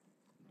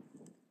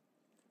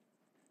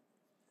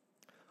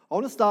I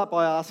want to start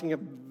by asking a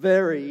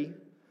very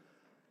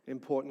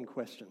important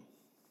question.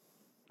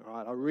 All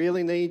right, I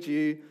really need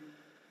you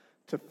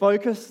to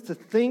focus, to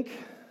think,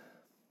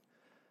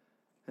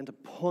 and to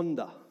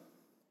ponder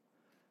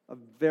a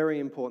very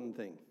important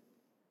thing.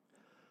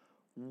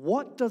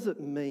 What does it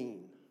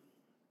mean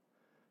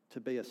to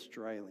be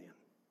Australian?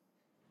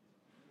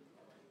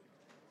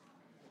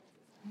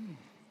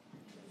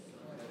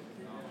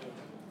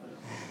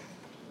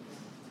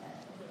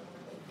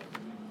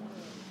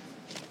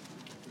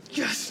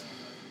 Yes!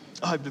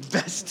 I'm the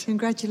best.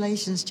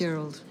 Congratulations,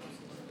 Gerald.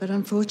 But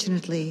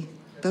unfortunately,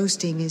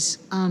 boasting is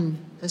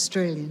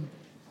un-Australian.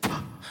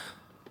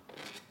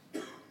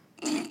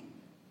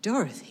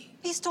 Dorothy.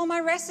 He stole my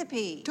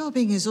recipe.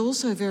 Dobbing is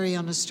also very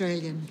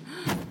un-Australian.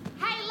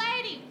 Hey,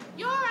 lady,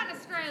 you're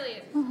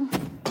un-Australian.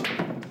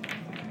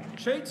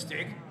 Cheat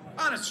stick?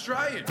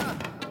 Un-Australian.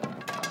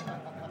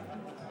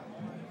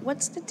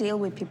 What's the deal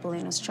with people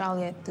in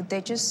Australia? Did they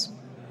just...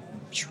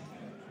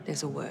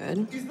 There's a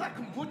word. Is that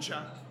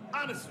kombucha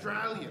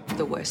un-Australian?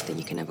 The worst thing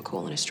you can ever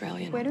call an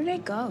Australian. Where do they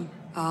go?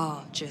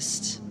 Oh,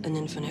 just an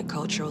infinite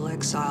cultural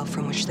exile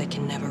from which they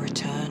can never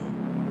return.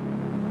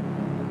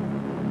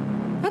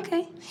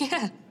 Okay.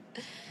 Yeah.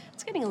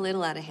 It's getting a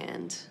little out of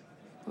hand.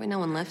 There'll be no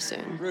one left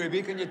soon.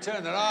 Ruby, can you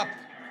turn it up?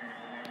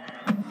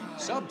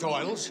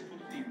 Subtitles?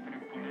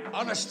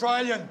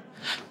 Un-Australian.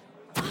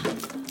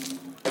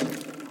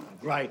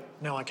 Great.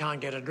 Now I can't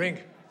get a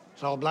drink.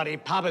 This whole bloody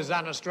pub is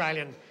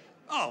un-Australian.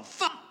 Oh,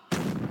 fuck!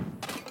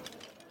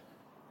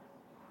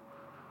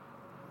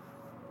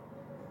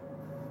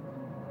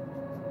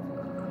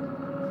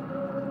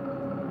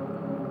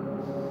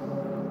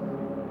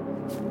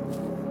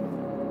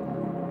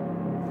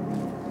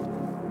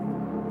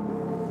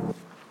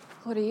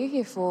 What are you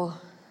here for?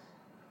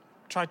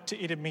 Tried to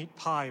eat a meat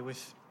pie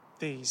with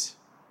these.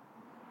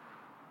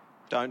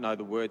 Don't know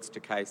the words to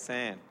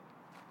Khe-San.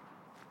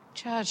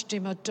 Charged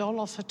him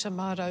 $1 for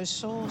tomato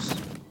sauce.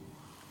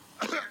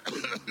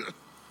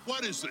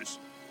 What is this?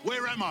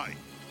 Where am I?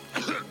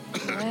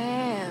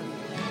 Lamb.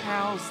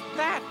 How's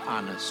that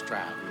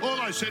un-Australian?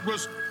 All I said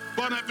was,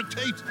 bon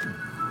appetit.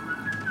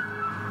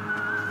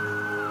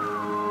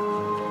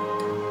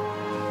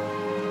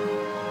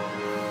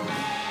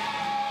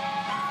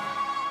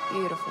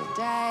 Beautiful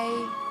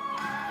day.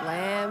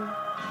 Lamb.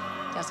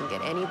 Doesn't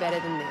get any better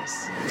than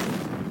this.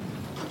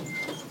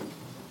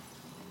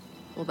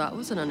 Well, that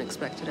was an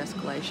unexpected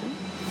escalation.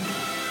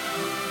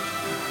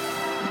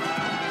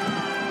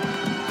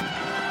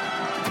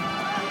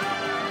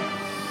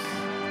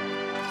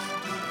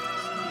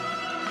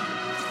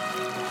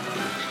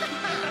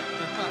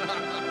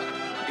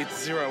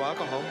 It's zero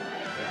alcohol.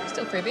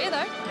 Still free beer,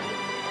 though.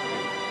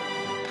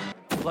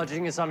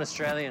 Lodging is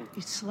un-Australian.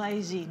 It's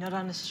lazy, not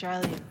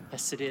un-Australian.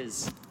 Yes, it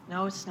is.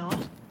 No, it's not.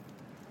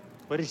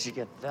 Where did you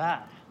get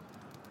that?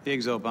 The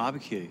Exile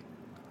barbecue.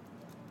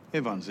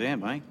 Everyone's there,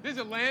 mate. There's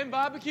a lamb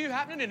barbecue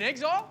happening in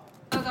Exile?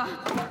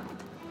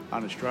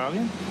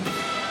 Un-Australian?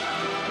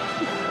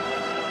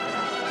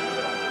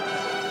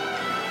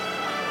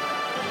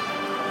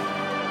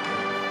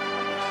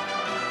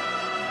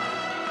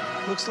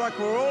 Looks like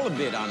we're all a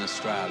bit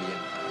un-Australian.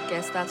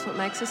 Guess that's what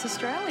makes us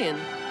Australian.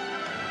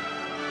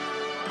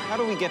 How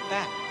do we get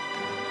that?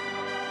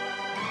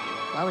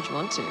 Why would you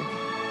want to?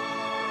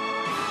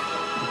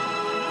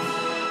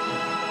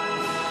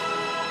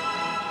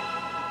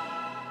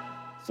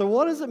 So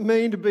what does it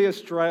mean to be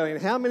Australian?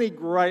 How many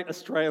great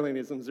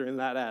Australianisms are in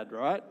that ad,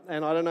 right?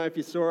 And I don't know if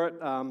you saw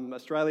it.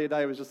 Australia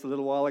Day was just a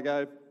little while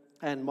ago.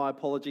 And my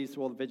apologies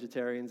to all the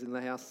vegetarians in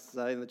the house,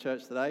 in the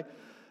church today.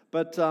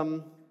 But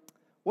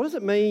what does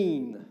it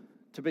mean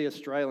to be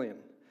Australian?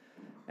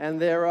 And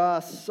there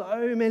are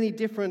so many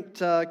different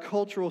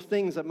cultural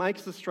things that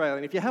makes us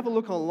Australian. If you have a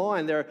look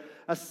online, there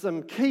are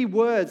some key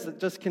words that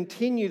just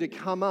continue to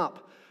come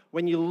up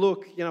when you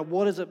look,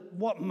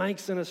 what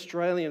makes an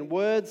Australian?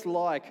 Words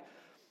like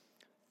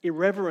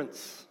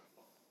irreverence.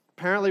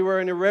 Apparently we're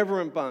an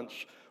irreverent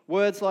bunch.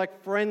 Words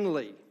like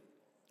friendly,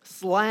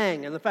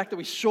 slang, and the fact that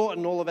we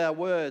shorten all of our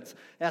words,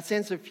 our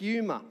sense of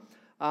humour,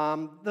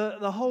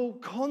 the whole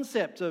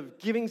concept of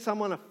giving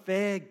someone a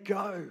fair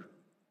go.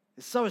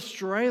 It's so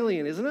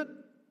Australian, isn't it?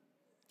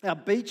 Our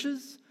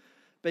beaches,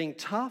 being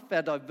tough,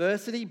 our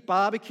diversity,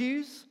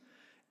 barbecues,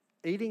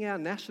 eating our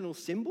national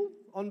symbol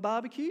on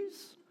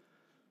barbecues,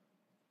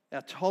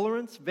 our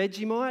tolerance,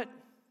 Vegemite,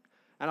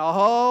 and a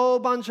whole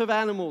bunch of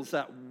animals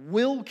that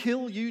will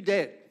kill you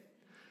dead.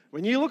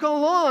 When you look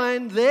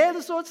online, they're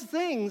the sorts of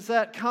things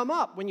that come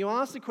up when you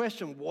ask the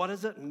question, what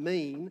does it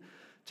mean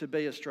to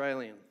be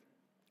Australian?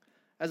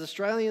 As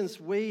Australians,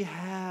 we've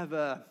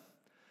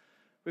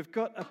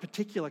got a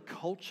particular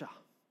culture.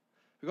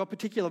 We've got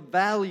particular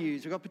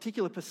values. We've got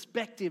particular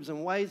perspectives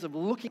and ways of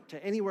looking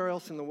to anywhere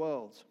else in the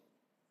world.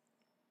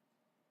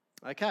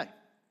 Okay.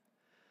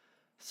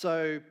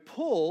 So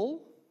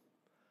Paul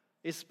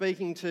is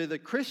speaking to the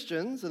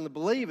Christians and the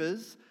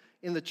believers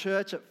in the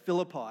church at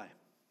Philippi.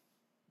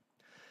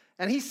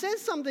 And he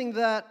says something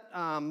that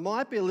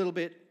might be a little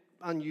bit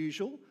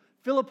unusual.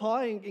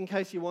 Philippi, in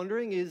case you're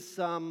wondering, is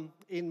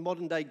in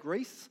modern-day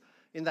Greece.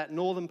 in that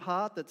northern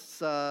part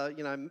that's,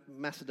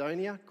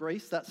 Macedonia,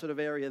 Greece, that sort of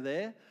area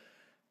there.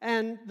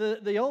 And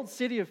the old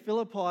city of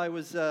Philippi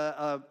was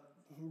a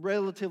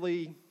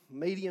relatively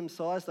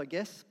medium-sized, I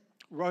guess,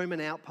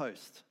 Roman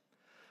outpost.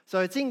 So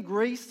it's in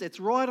Greece, it's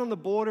right on the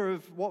border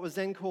of what was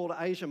then called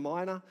Asia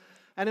Minor,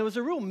 and it was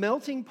a real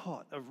melting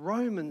pot of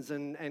Romans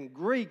and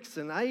Greeks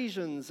and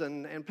Asians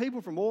and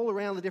people from all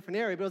around the different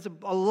area. But it was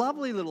a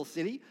lovely little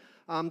city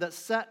that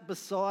sat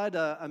beside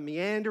a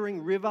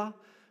meandering river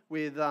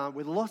with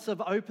lots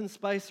of open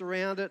space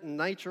around it and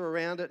nature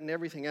around it and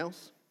everything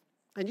else.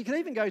 And you can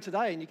even go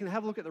today and you can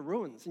have a look at the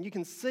ruins and you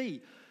can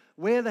see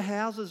where the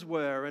houses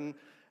were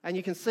and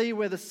you can see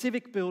where the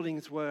civic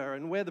buildings were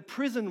and where the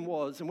prison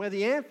was and where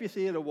the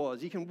amphitheatre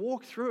was. You can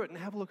walk through it and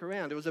have a look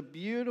around. It was a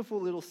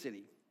beautiful little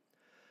city.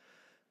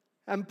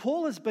 And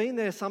Paul has been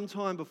there some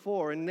time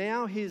before, and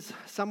now he's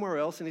somewhere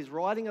else, and he's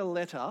writing a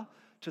letter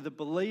to the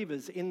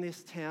believers in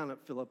this town at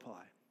Philippi,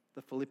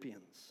 the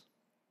Philippians.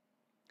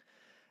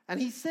 And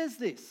he says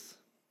this.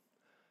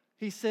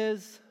 He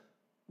says,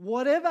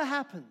 whatever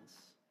happens,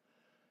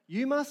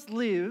 you must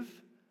live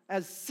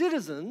as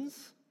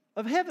citizens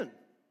of heaven,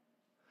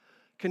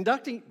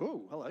 conducting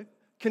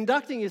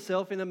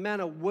yourself in a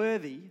manner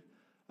worthy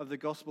of the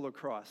gospel of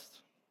Christ.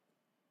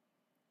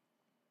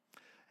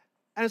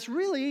 And it's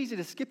really easy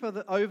to skip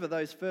over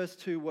those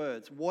first two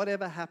words,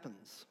 whatever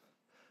happens.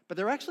 But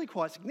they're actually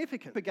quite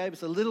significant. It gave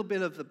us a little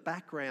bit of the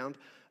background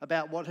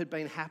about what had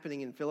been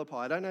happening in Philippi.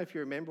 I don't know if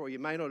you remember, or you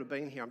may not have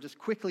been here. I'm just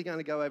quickly going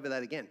to go over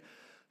that again.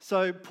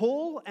 So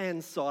Paul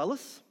and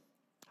Silas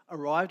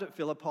arrived at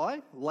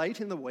Philippi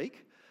late in the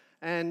week,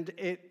 and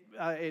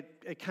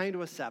it came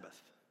to a Sabbath.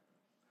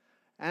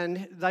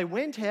 And they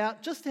went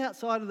out just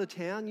outside of the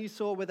town. You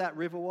saw where that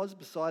river was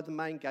beside the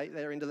main gate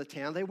there into the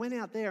town. They went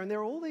out there, and there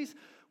were all these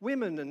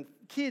women and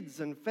kids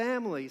and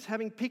families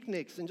having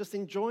picnics and just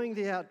enjoying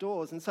the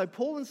outdoors. And so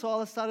Paul and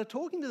Silas started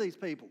talking to these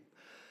people.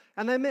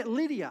 And they met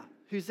Lydia,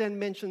 who's then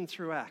mentioned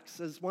through Acts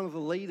as one of the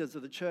leaders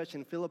of the church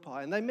in Philippi.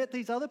 And they met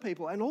these other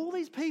people. And all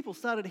these people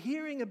started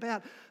hearing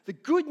about the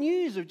good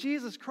news of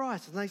Jesus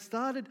Christ. And they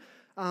started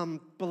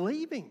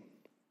believing.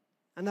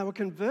 And they were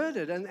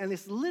converted. And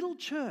this little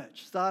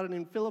church started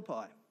in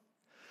Philippi.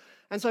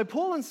 And so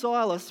Paul and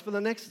Silas, for the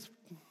next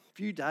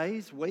few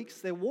days, weeks,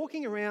 they're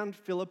walking around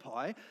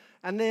Philippi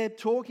and they're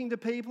talking to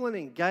people and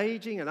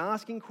engaging and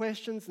asking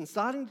questions and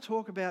starting to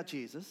talk about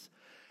Jesus.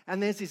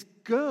 And there's this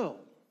girl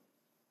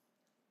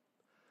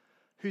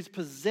who's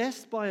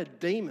possessed by a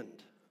demon.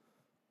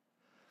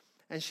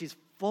 And she's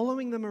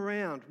following them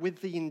around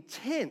with the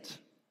intent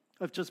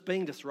of just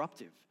being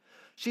disruptive.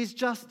 She's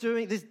just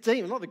doing, this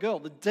demon, not the girl,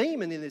 the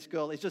demon in this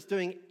girl is just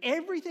doing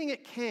everything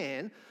it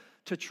can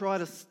to try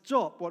to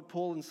stop what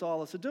Paul and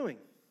Silas are doing.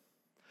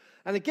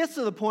 And it gets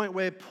to the point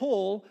where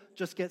Paul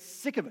just gets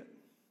sick of it.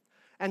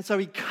 And so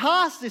he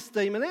casts this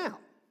demon out.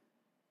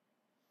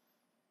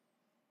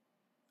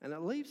 And it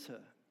leaves her.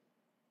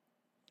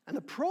 And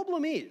the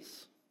problem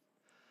is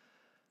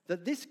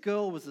that this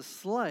girl was a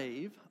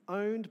slave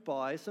owned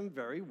by some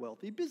very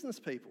wealthy business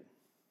people.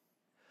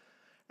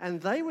 And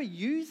they were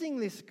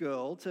using this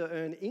girl to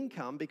earn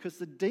income because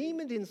the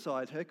demon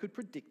inside her could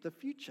predict the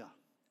future.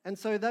 And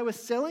so they were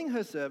selling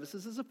her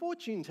services as a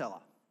fortune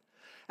teller.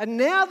 And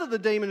now that the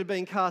demon had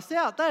been cast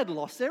out, they had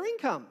lost their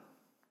income.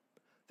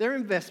 Their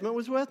investment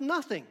was worth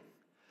nothing.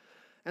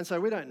 And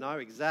so we don't know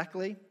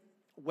exactly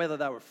whether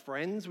they were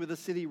friends with the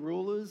city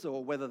rulers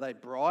or whether they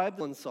bribed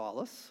Paul and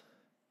Silas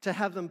to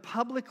have them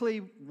publicly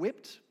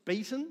whipped,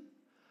 beaten,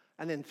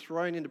 and then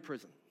thrown into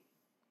prison.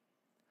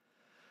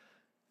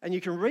 And you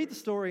can read the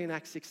story in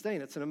Acts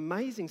 16. It's an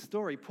amazing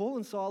story. Paul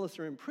and Silas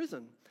are in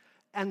prison,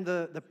 and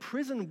the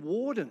prison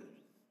warden,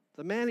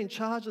 the man in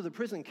charge of the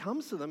prison,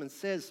 comes to them and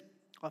says,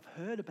 I've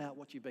heard about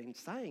what you've been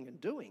saying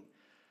and doing.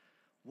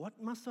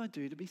 What must I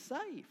do to be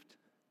saved?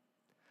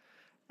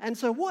 And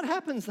so what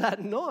happens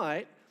that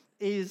night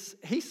is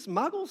he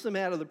smuggles them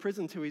out of the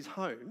prison to his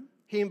home.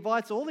 He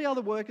invites all the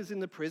other workers in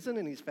the prison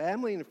and his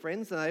family and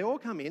friends, and they all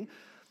come in.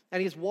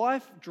 And his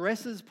wife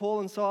dresses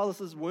Paul and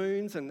Silas's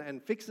wounds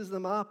and fixes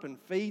them up and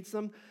feeds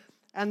them.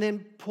 And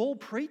then Paul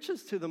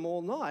preaches to them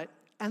all night,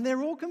 and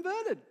they're all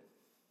converted.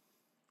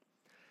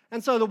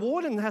 And so the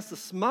warden has to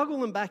smuggle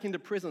them back into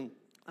prison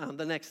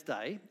the next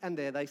day, and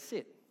there they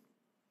sit.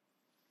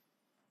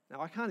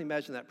 Now, I can't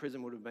imagine that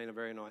prison would have been a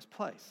very nice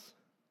place.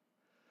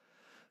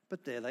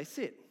 But there they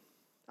sit.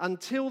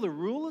 Until the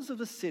rulers of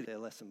the city, their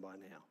lesson by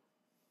now.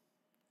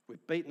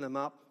 We've beaten them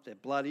up, they're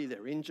bloody,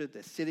 they're injured,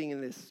 they're sitting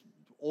in this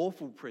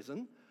awful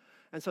prison.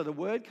 And so the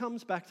word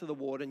comes back to the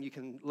warden, you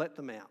can let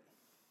them out.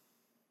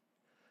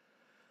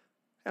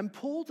 And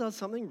Paul does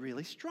something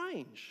really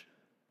strange.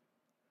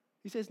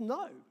 He says,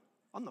 no,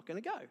 I'm not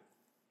going to go.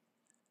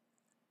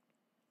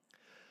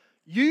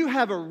 You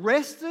have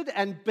arrested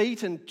and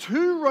beaten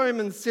 2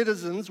 Roman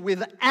citizens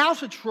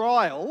without a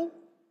trial.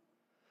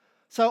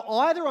 So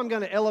either I'm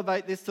going to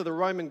elevate this to the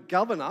Roman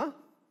governor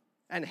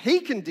and he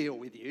can deal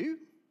with you,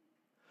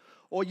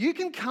 or you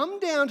can come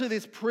down to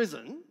this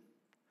prison,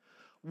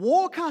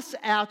 walk us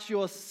out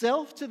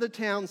yourself to the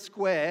town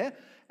square,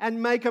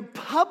 and make a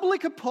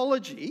public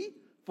apology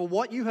for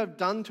what you have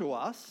done to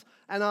us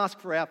and ask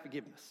for our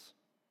forgiveness.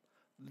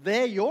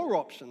 They're your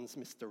options,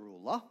 Mr.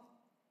 Ruler.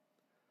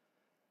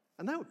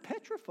 And they were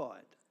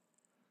petrified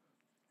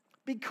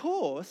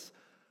because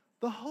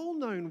the whole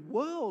known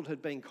world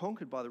had been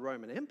conquered by the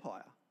Roman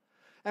Empire.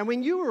 And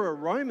when you were a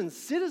Roman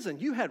citizen,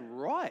 you had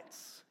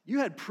rights, you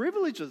had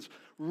privileges.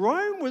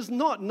 Rome was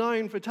not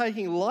known for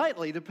taking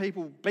lightly to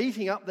people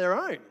beating up their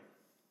own.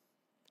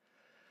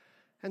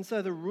 And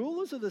so the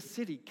rulers of the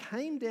city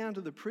came down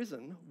to the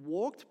prison,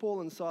 walked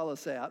Paul and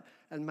Silas out,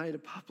 and made a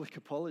public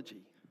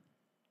apology.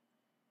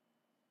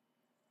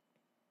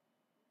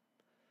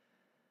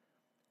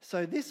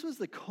 So this was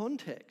the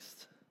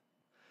context.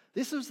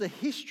 This was the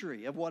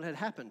history of what had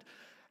happened.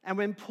 And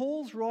when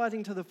Paul's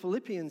writing to the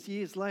Philippians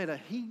years later,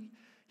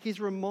 he's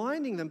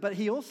reminding them, but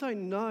he also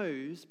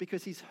knows,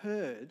 because he's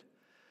heard,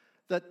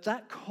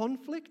 that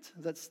conflict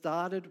that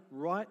started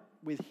right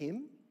with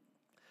him,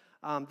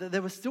 that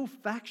there were still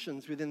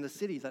factions within the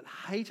city that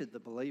hated the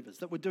believers,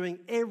 that were doing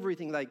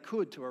everything they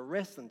could to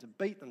arrest them, to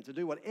beat them, to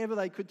do whatever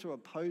they could to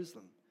oppose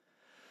them.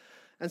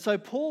 And so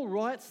Paul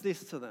writes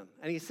this to them,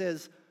 and he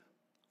says,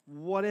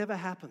 whatever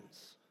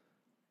happens,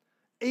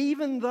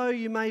 even though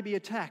you may be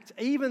attacked,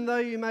 even though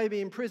you may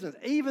be imprisoned,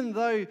 even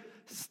though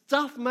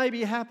stuff may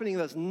be happening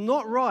that's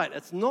not right,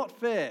 it's not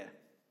fair,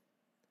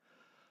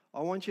 I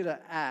want you to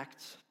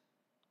act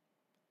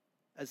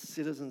as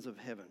citizens of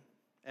heaven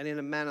and in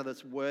a manner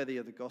that's worthy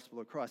of the gospel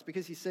of Christ.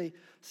 Because you see,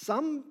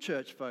 some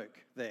church folk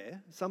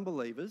there, some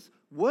believers,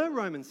 were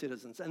Roman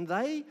citizens, and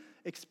they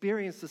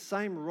experienced the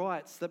same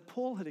rights that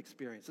Paul had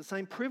experienced, the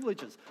same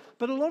privileges.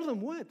 But a lot of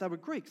them weren't. They were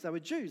Greeks, they were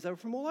Jews, they were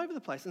from all over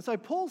the place. And so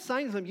Paul's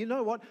saying to them, you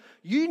know what?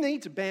 You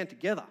need to band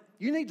together.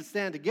 You need to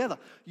stand together.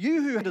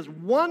 You who as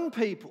one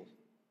people,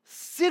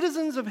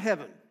 citizens of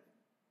heaven.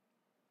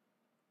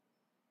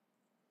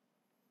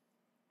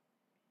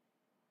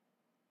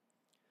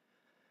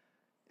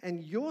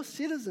 And your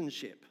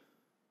citizenship,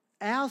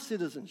 our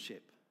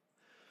citizenship,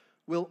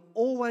 will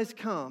always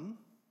come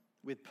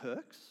with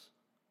perks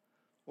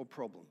or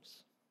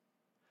problems,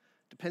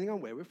 depending on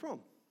where we're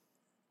from.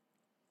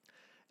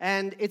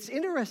 And it's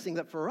interesting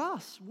that for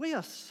us, we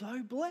are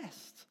so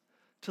blessed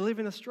to live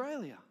in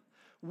Australia.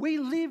 We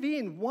live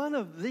in one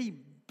of the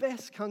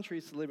best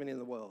countries to live in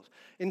the world.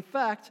 In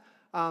fact,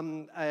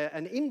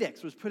 an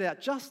index was put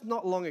out just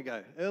not long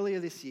ago, earlier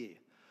this year,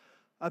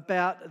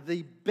 about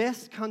the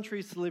best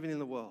countries to live in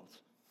the world.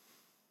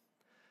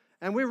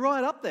 And we're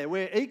right up there.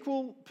 We're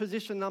equal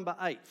position number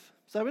 8.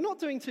 So we're not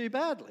doing too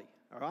badly,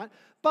 all right?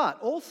 But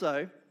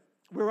also,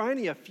 we're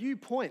only a few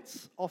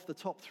points off the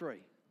top 3.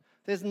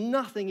 There's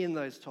nothing in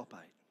those top 8.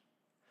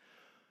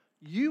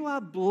 You are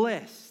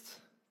blessed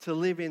to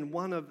live in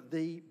one of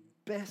the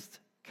best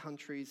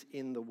countries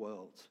in the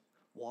world.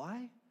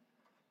 Why?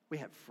 We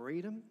have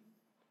freedom.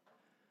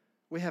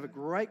 We have a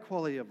great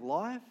quality of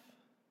life.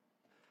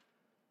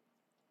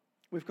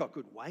 We've got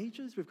good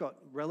wages, we've got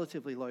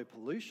relatively low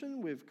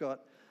pollution, we've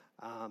got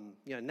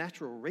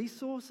natural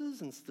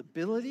resources and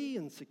stability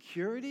and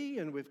security,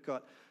 and we've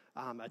got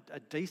a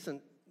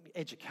decent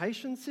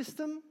education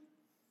system.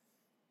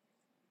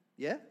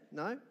 Yeah?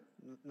 No?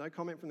 No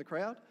comment from the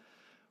crowd?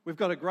 We've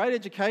got a great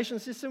education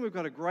system, we've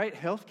got a great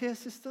healthcare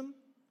system.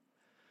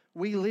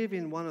 We live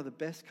in one of the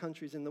best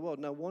countries in the world.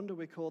 No wonder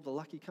we're called the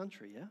lucky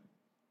country, yeah?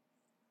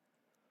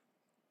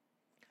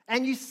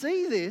 And you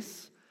see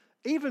this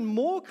even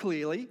more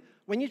clearly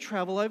when you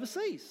travel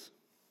overseas.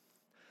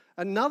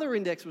 Another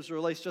index was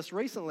released just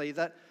recently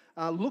that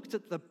looked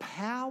at the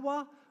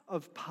power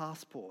of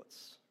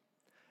passports.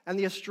 And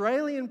the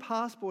Australian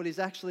passport is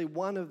actually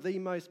one of the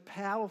most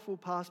powerful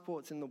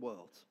passports in the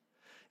world.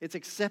 It's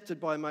accepted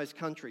by most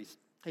countries.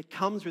 It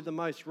comes with the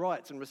most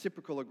rights and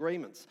reciprocal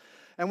agreements.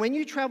 And when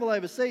you travel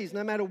overseas,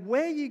 no matter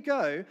where you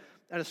go,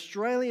 an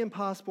Australian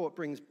passport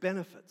brings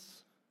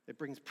benefits. It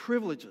brings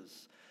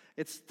privileges.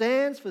 It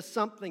stands for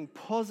something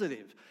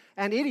positive.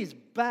 And it is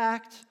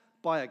backed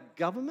by a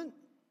government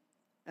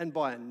and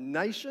by a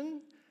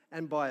nation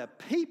and by a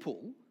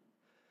people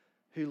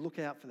who look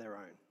out for their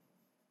own.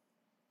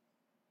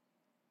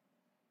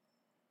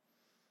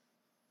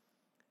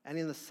 And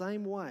in the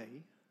same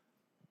way,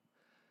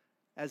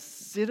 as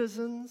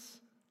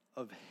citizens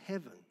of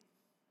heaven,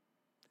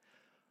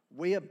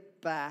 we are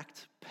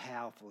backed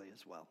powerfully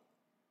as well.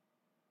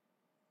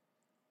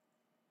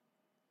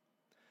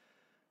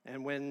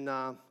 And when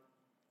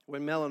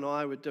Mel and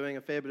I were doing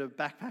a fair bit of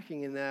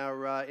backpacking in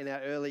our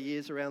early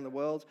years around the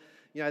world,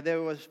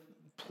 there was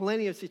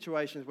plenty of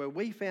situations where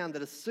we found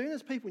that as soon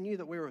as people knew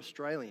that we were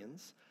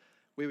Australians,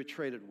 we were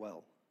treated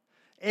well.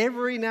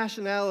 Every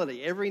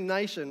nationality, every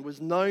nation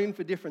was known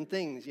for different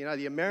things.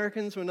 The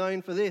Americans were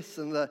known for this,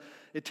 and the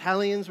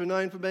Italians were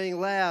known for being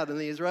loud, and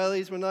the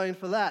Israelis were known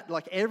for that.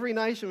 Like, every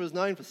nation was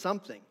known for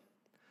something.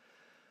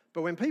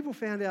 But when people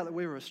found out that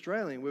we were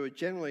Australian, we were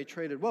generally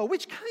treated well,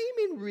 which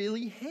came in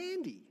really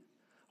handy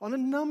on a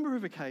number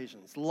of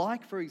occasions.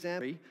 Like, for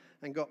example,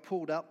 and got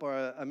pulled up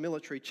by a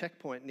military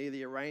checkpoint near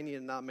the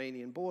Iranian and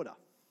Armenian border.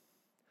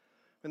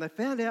 When they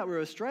found out we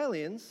were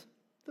Australians,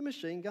 the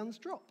machine guns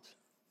dropped.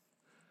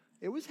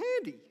 it was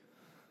handy.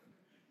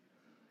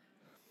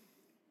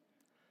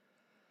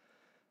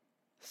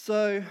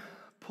 So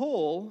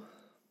Paul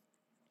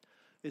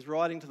is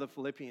writing to the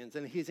Philippians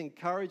and he's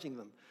encouraging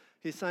them.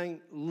 He's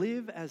saying,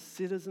 live as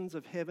citizens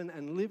of heaven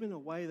and live in a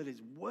way that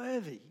is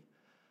worthy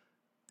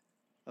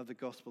of the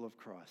gospel of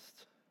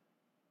Christ.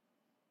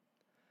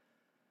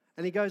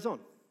 And he goes on.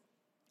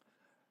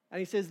 And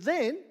he says,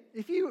 then,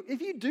 if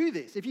you do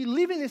this, if you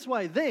live in this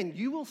way, then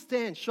you will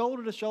stand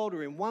shoulder to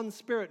shoulder in one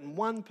spirit and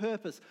one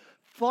purpose,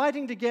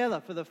 fighting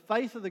together for the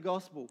faith of the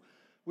gospel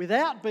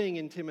without being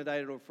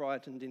intimidated or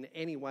frightened in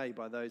any way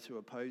by those who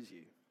oppose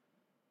you.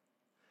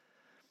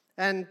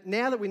 And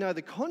now that we know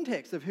the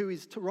context of who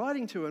he's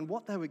writing to and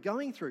what they were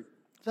going through,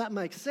 that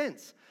makes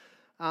sense.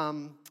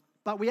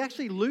 But we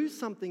actually lose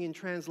something in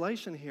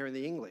translation here in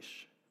the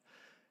English.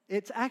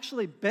 It's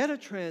actually better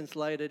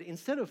translated,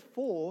 instead of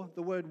for,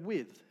 the word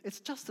with. It's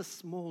just a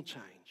small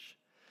change.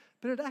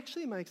 But it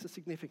actually makes a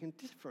significant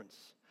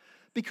difference.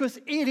 Because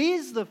it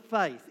is the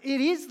faith, it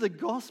is the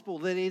gospel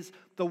that is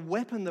the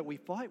weapon that we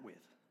fight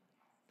with.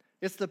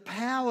 It's the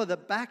power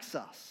that backs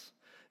us.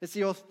 It's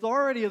the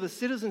authority of the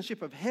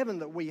citizenship of heaven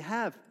that we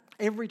have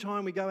every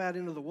time we go out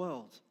into the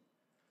world.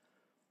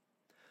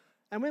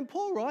 And when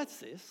Paul writes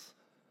this,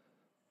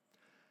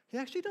 he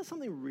actually does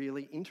something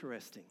really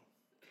interesting.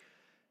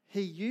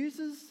 He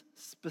uses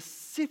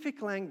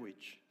specific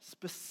language,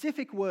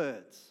 specific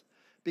words,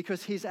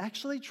 because he's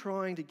actually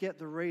trying to get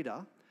the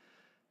reader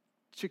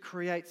to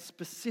create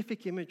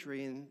specific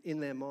imagery in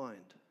their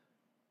mind.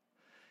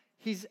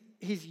 He's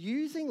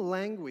using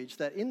language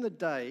that in the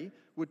day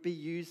would be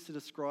used to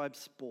describe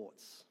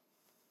sports.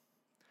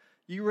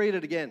 You read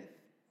it again.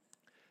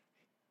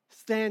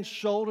 Stand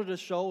shoulder to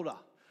shoulder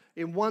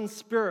in one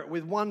spirit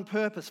with one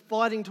purpose,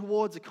 fighting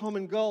towards a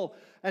common goal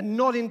and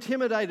not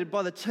intimidated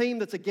by the team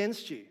that's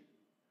against you.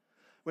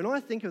 When I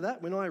think of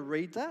that, when I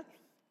read that,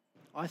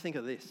 I think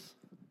of this.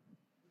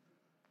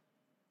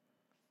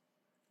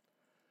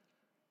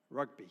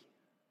 Rugby.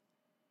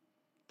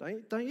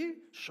 Don't you?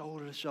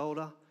 Shoulder to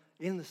shoulder,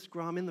 in the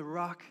scrum, in the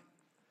ruck.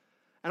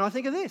 And I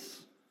think of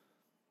this.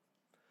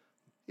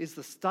 Is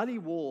the study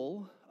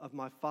wall of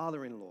my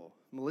father-in-law,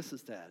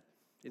 Melissa's dad,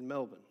 in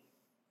Melbourne.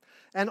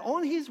 And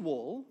on his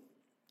wall,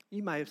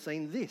 you may have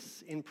seen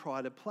this in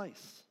pride of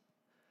place.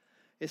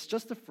 It's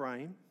just a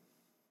frame,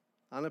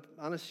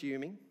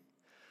 unassuming.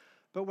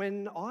 But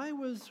when I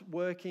was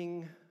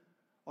working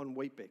on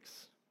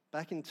Weet-Bix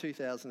back in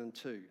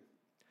 2002,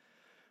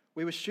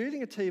 we were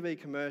shooting a TV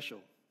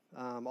commercial.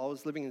 I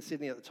was living in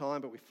Sydney at the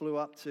time, but we flew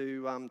up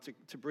to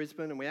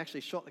Brisbane and we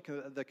actually shot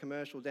the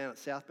commercial down at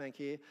Southbank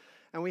here.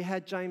 And we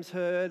had James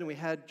Hird and we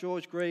had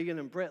George Gregan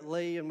and Brett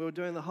Lee and we were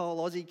doing the whole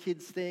Aussie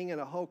Kids thing and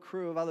a whole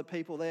crew of other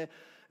people there.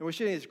 And we're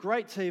shooting this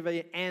great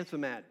TV,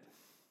 Anthem ad.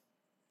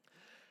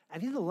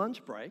 And in the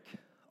lunch break,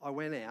 I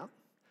went out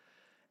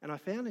and I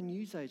found a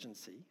news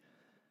agency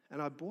and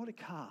I bought a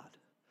card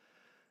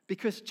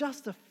because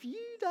just a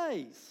few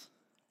days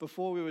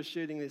before we were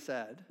shooting this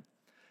ad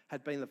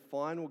had been the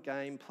final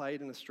game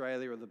played in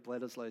Australia of the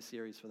Bledisloe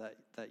series for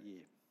that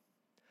year.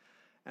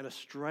 And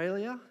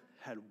Australia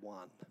had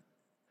won.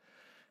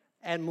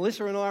 And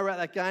Melissa and I were at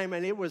that game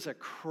and it was a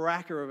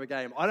cracker of a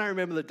game. I don't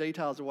remember the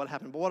details of what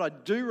happened, but what I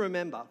do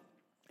remember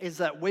is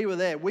that we were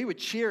there, we were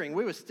cheering,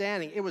 we were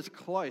standing, it was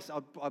close.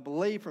 I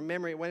believe from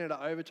memory it went into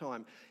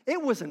overtime.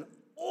 It was an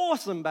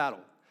awesome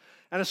battle.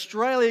 And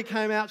Australia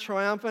came out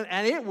triumphant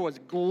and it was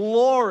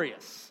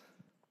glorious.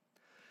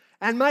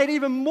 And made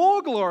even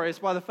more glorious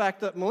by the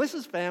fact that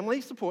Melissa's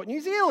family support New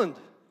Zealand.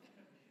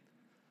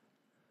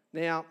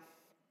 Now,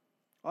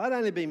 I'd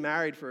only been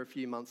married for a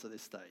few months at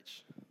this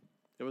stage.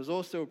 It was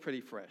all still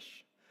pretty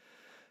fresh.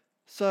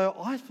 So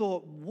I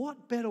thought,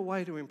 what better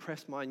way to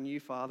impress my new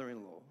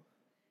father-in-law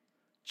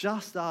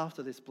just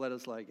after this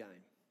Bledisloe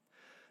game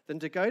than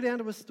to go down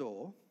to a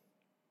store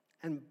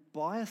and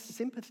buy a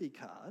sympathy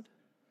card.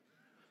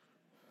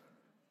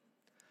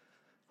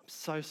 I'm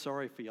so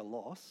sorry for your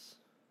loss.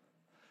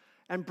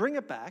 And bring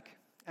it back.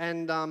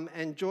 And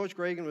George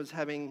Gregan was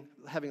having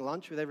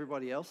lunch with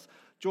everybody else.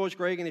 George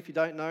Gregan, if you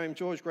don't know him,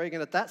 George Gregan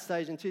at that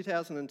stage in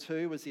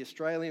 2002 was the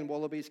Australian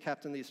Wallabies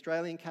captain. The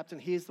Australian captain,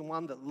 he's the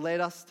one that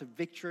led us to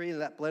victory in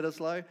that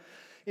Bledisloe.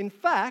 In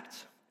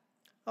fact,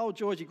 old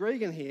Georgie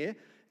Gregan here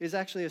is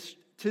actually,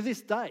 to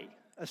this day,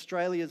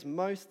 Australia's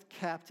most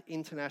capped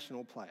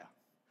international player.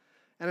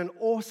 And an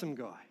awesome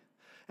guy.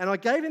 And I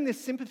gave him this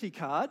sympathy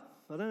card.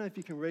 I don't know if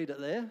you can read it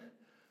there.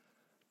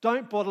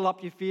 Don't bottle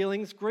up your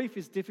feelings. Grief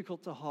is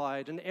difficult to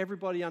hide, and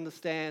everybody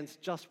understands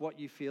just what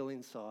you feel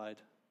inside.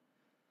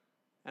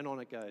 And on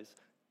it goes.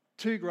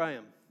 To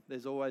Graham,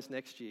 there's always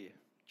next year.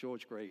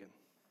 George Gregan.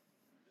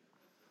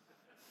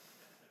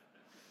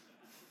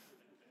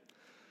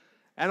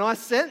 And I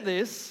sent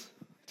this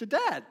to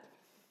Dad.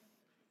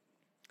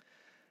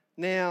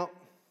 Now,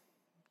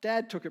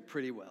 Dad took it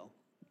pretty well.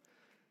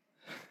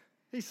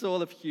 He saw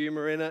the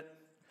humour in it.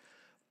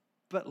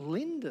 But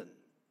Lyndon,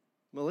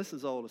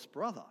 Melissa's oldest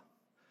brother,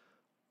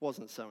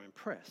 wasn't so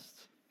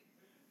impressed.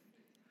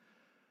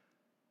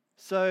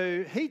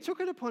 So he took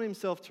it upon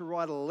himself to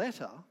write a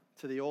letter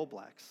to the All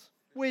Blacks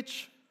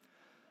which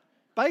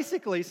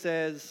basically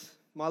says,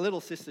 my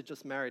little sister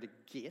just married a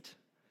git.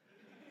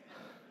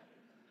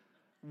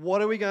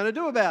 What are we going to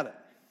do about it?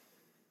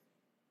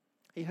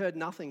 He heard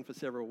nothing for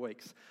several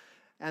weeks.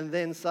 And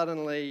then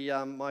suddenly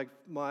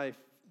my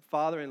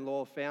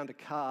father-in-law found a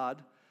card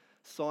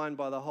signed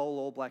by the whole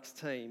All Blacks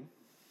team.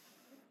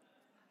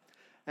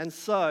 And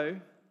so,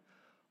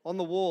 on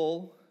the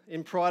wall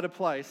in Pride of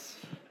Place,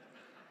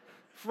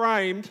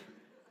 framed,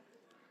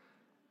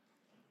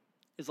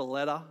 is a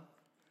letter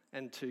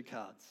and 2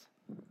 cards.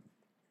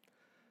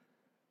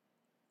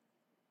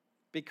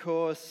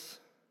 Because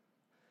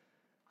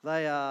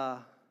they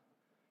are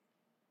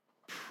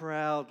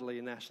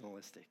proudly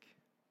nationalistic.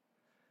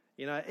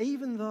 You know,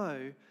 even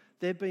though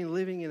they've been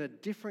living in a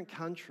different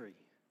country,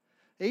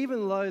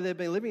 even though they've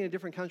been living in a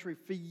different country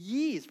for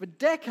years, for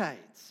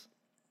decades,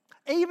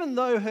 even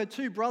though her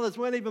 2 brothers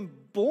weren't even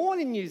born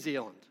in New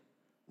Zealand,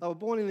 they were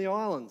born in the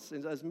islands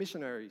as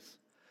missionaries,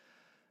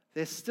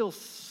 they're still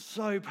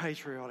so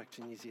patriotic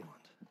to New Zealand.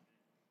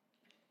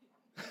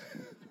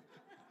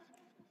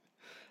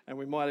 And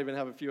we might even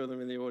have a few of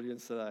them in the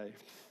audience today,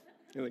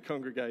 in the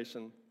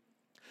congregation.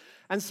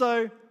 And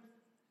so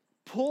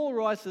Paul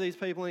writes to these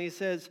people and he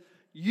says,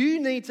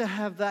 you need to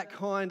have that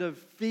kind of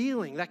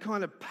feeling, that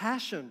kind of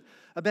passion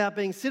about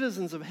being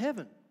citizens of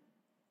heaven.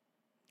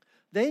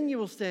 Then you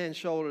will stand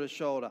shoulder to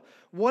shoulder.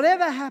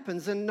 Whatever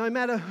happens, and no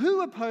matter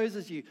who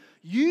opposes you,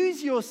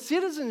 use your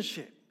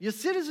citizenship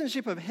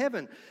of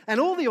heaven, and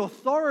all the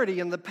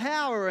authority and the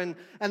power and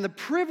the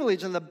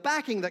privilege and the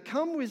backing that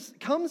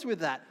comes with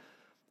that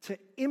to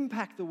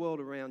impact the world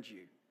around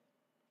you,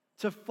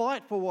 to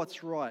fight for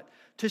what's right,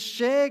 to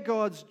share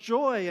God's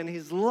joy and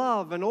His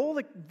love and all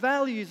the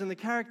values and the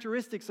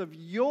characteristics of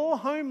your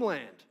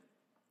homeland,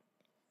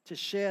 to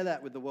share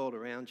that with the world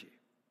around you.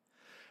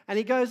 And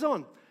he goes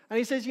on, and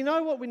he says, you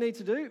know what we need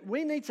to do?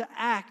 We need to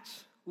act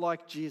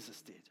like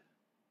Jesus did.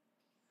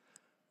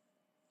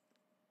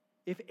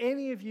 If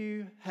any of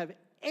you have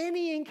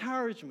any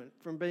encouragement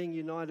from being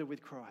united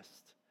with Christ,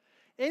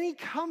 any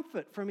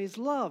comfort from His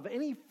love,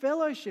 any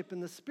fellowship in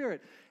the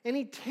Spirit,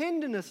 any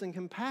tenderness and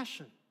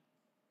compassion,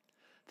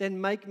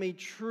 then make me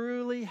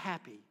truly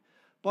happy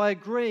by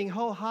agreeing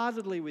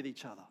wholeheartedly with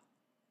each other.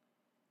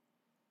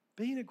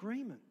 Be in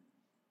agreement.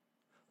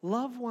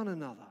 Love one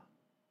another.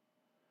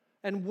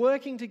 And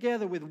working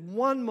together with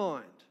one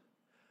mind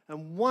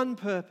and one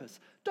purpose.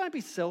 Don't be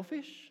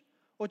selfish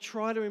or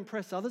try to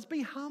impress others.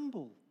 Be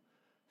humble.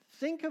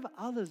 Think of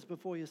others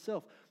before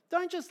yourself.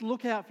 Don't just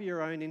look out for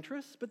your own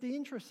interests, but the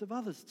interests of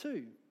others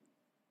too.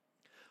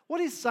 What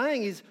he's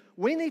saying is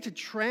we need to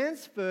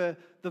transfer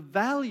the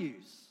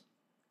values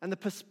and the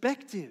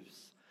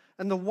perspectives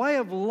and the way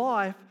of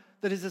life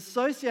that is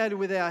associated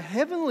with our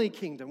heavenly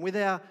kingdom, with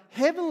our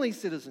heavenly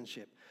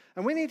citizenship.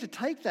 And we need to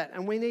take that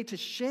and we need to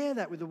share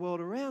that with the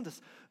world around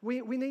us.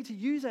 We need to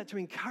use that to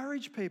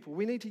encourage people.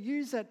 We need to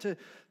use that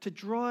to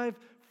drive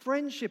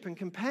friendship and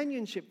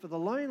companionship for the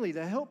lonely,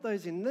 to help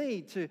those in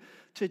need,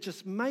 to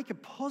just make a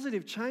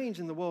positive change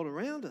in the world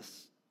around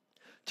us.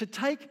 To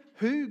take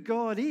who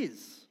God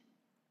is,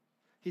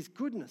 His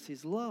goodness,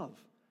 His love,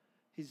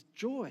 His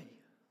joy,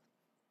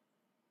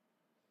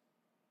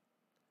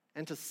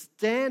 and to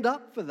stand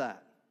up for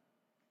that.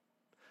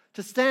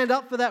 To stand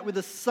up for that with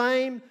the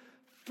same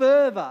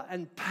fervour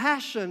and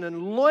passion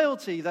and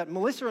loyalty that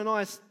Melissa and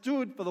I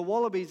stood for the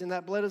Wallabies in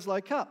that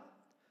Bledisloe Cup.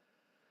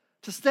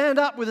 To stand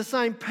up with the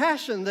same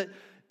passion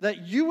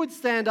that you would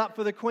stand up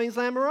for the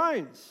Queensland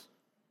Maroons.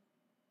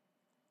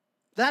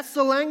 That's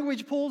the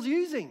language Paul's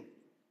using.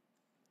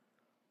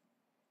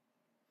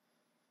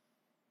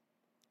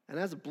 And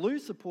as a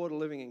Blues supporter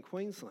living in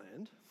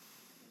Queensland,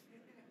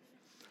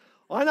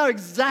 I know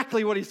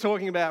exactly what he's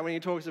talking about when he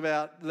talks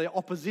about the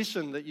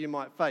opposition that you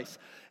might face.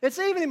 It's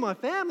even in my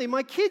family.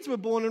 My kids were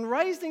born and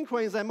raised in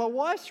Queensland. My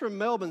wife's from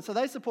Melbourne, so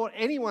they support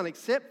anyone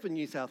except for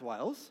New South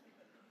Wales.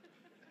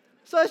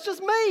 So it's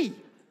just me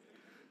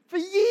for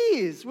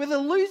years with a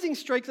losing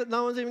streak that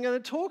no one's even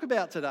going to talk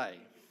about today.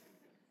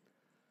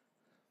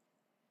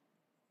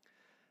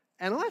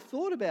 And I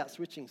thought about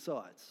switching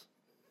sides.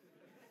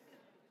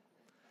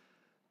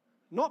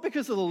 Not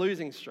because of the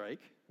losing streak,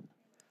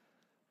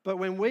 but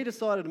when we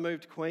decided to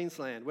move to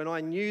Queensland, when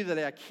I knew that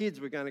our kids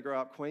were going to grow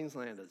up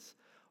Queenslanders,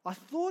 I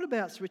thought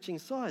about switching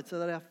sides so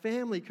that our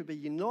family could be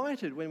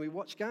united when we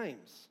watch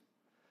games.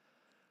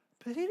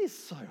 But it is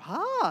so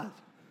hard.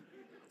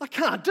 I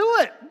can't do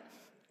it.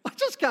 I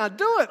just can't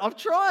do it. I've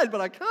tried,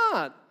 but I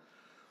can't.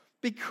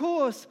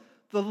 Because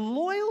the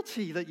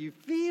loyalty that you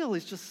feel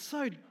is just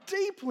so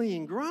deeply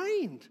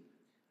ingrained.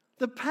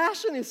 The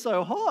passion is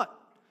so hot.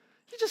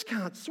 You just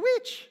can't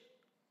switch.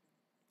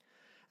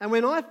 And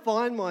when I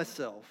find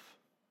myself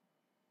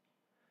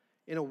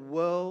in a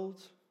world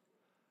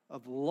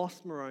of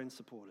lost Maroon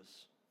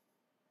supporters,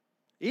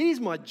 it is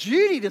my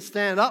duty to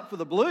stand up for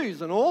the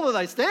Blues and all that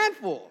they stand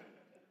for.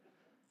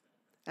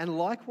 And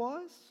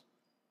likewise,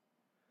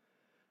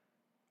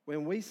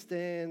 when we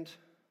stand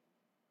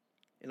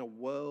in a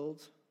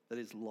world that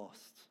is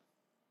lost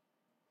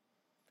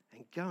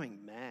and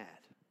going mad,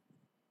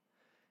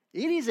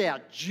 it is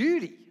our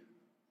duty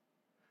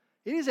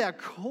It is our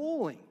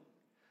calling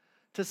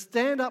to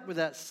stand up with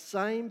that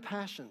same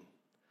passion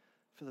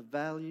for the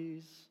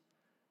values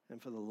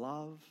and for the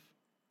love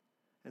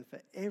and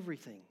for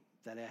everything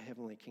that our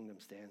heavenly kingdom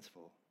stands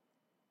for.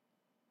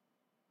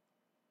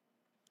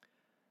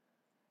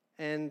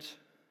 And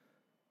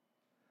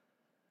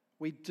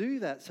we do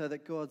that so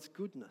that God's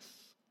goodness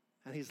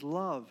and his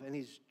love and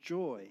his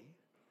joy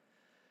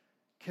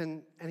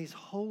and his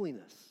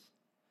holiness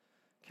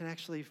can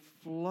actually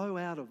flow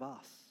out of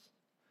us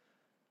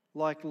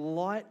like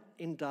light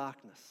in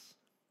darkness,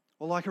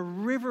 or like a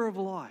river of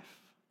life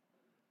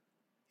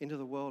into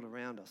the world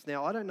around us.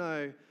 Now, I don't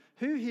know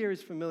who here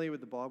is familiar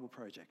with the Bible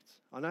Project.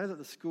 I know that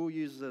the school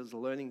uses it as a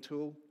learning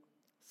tool,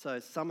 so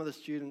some of the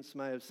students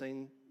may have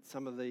seen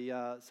some of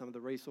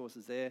the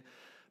resources there.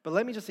 But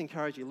let me just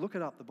encourage you, look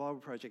it up, the Bible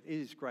Project. It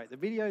is great. The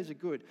videos are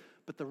good,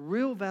 but the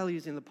real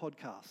values in the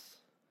podcasts,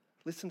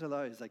 listen to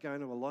those. They go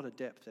into a lot of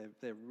depth.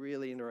 They're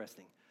really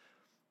interesting.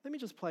 Let me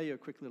just play you a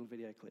quick little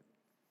video clip.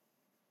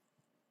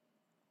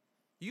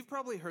 You've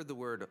probably heard the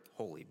word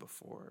holy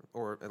before,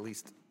 or at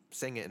least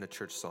sang it in a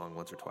church song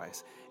once or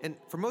twice. And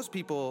for most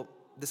people,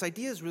 this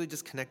idea is really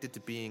just connected to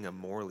being a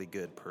morally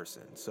good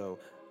person. So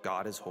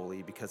God is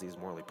holy because he's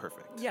morally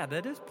perfect. Yeah,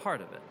 that is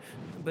part of it.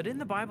 But in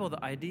the Bible,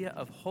 the idea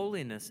of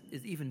holiness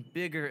is even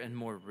bigger and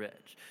more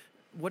rich.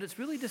 What it's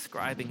really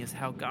describing is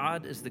how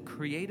God is the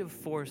creative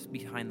force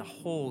behind the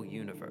whole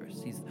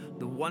universe. He's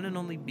the one and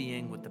only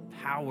being with the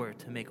power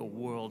to make a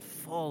world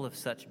full of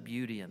such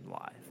beauty and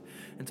life.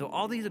 And so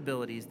all these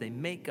abilities, they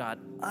make God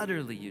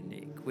utterly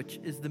unique, which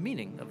is the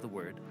meaning of the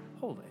word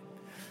holy.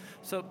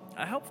 So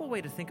a helpful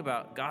way to think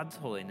about God's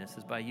holiness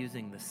is by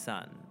using the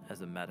sun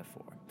as a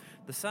metaphor.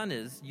 The sun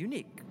is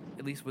unique,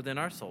 at least within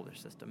our solar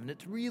system, and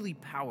it's really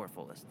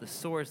powerful. It's the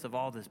source of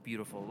all this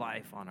beautiful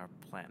life on our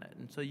planet.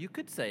 And so you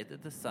could say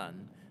that the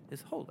sun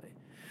is holy.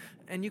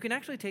 And you can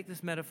actually take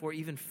this metaphor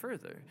even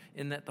further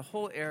in that the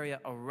whole area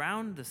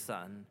around the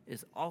sun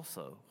is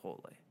also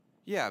holy.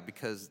 Yeah,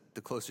 because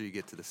the closer you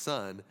get to the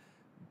sun,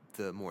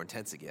 the more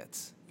intense it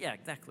gets. Yeah,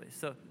 exactly.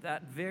 So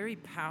that very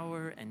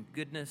power and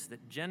goodness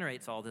that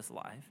generates all this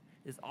life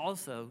is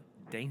also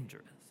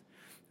dangerous.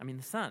 I mean,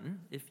 the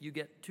sun, if you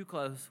get too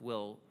close,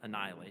 will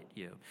annihilate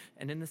you.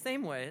 And in the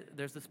same way,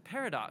 there's this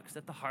paradox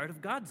at the heart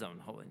of God's own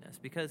holiness,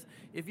 because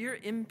if you're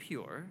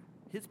impure,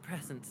 his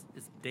presence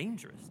is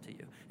dangerous to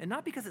you. And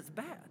not because it's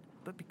bad,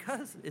 but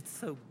because it's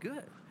so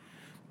good.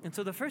 And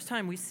so the first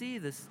time we see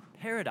this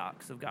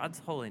paradox of God's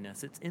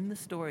holiness, it's in the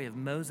story of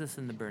Moses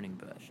and the burning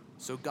bush.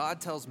 So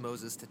God tells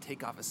Moses to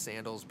take off his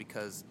sandals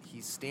because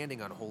he's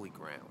standing on holy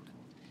ground.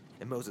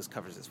 And Moses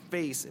covers his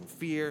face in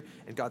fear,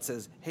 and God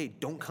says, hey,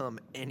 don't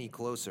come any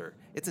closer.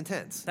 It's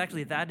intense. It's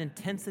actually that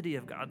intensity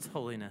of God's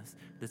holiness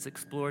that's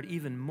explored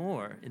even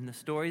more in the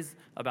stories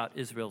about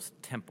Israel's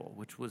temple,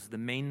 which was the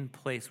main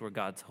place where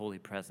God's holy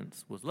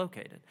presence was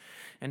located.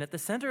 And at the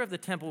center of the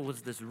temple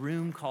was this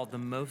room called the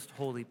Most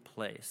Holy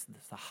Place,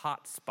 the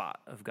hot spot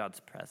of God's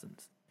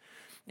presence.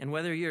 And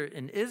whether you're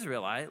an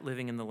Israelite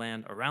living in the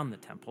land around the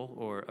temple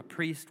or a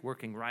priest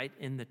working right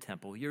in the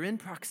temple, you're in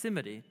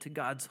proximity to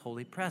God's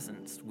holy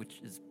presence,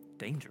 which is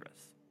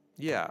dangerous.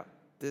 Yeah,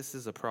 this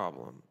is a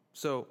problem.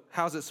 So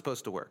how's it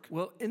supposed to work?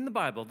 Well, in the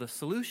Bible, the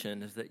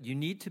solution is that you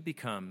need to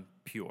become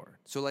pure.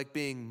 So like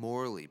being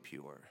morally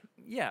pure.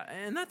 Yeah,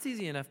 and that's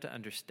easy enough to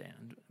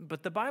understand.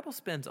 But the Bible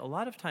spends a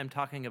lot of time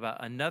talking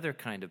about another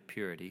kind of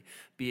purity,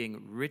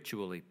 being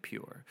ritually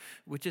pure,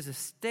 which is a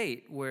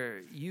state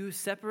where you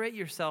separate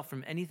yourself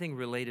from anything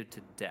related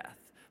to death,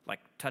 like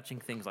touching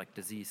things like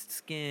diseased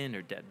skin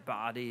or dead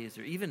bodies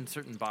or even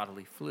certain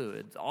bodily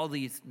fluids. All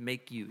these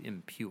make you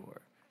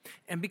impure.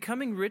 And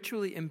becoming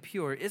ritually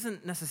impure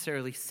isn't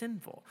necessarily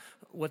sinful.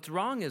 What's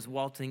wrong is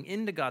waltzing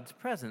into God's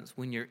presence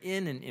when you're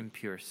in an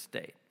impure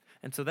state.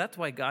 And so that's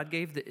why God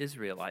gave the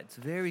Israelites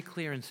very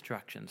clear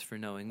instructions for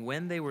knowing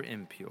when they were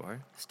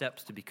impure,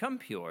 steps to become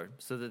pure,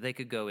 so that they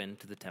could go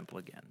into the temple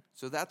again.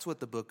 So that's what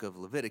the book of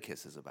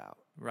Leviticus is about.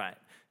 Right.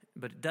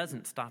 But it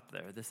doesn't stop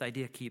there. This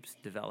idea keeps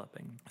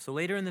developing. So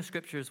later in the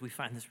scriptures, we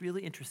find this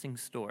really interesting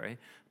story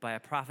by a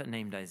prophet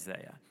named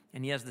Isaiah.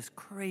 And he has this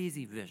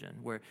crazy vision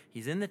where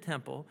he's in the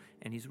temple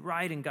and he's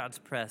right in God's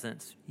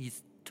presence.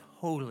 He's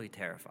totally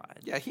terrified.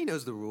 Yeah, he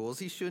knows the rules.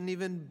 He shouldn't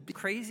even be...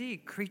 Crazy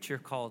creature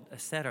called a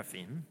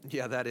seraphim.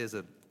 Yeah, that is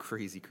a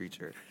crazy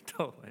creature.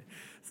 Totally.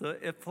 So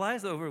it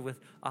flies over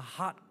with a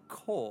hot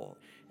coal,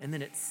 and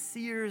then it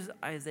sears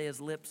Isaiah's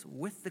lips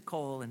with the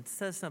coal and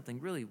says something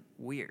really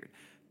weird.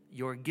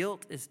 Your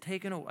guilt is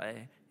taken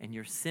away, and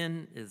your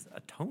sin is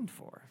atoned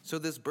for. So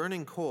this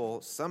burning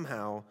coal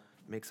somehow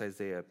makes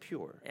Isaiah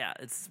pure. Yeah,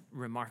 it's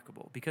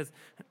remarkable because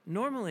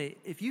normally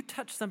if you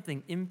touch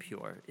something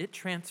impure, it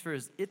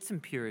transfers its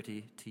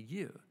impurity to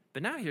you.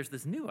 But now here's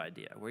this new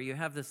idea where you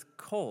have this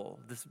coal,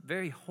 this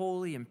very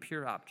holy and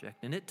pure object,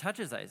 and it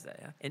touches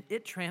Isaiah, and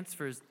it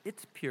transfers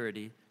its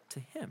purity to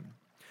him.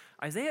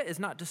 Isaiah is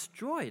not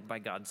destroyed by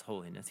God's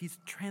holiness. He's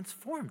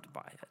transformed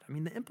by it. I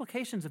mean, the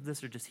implications of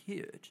this are just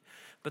huge.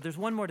 But there's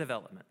one more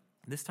development,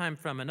 this time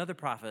from another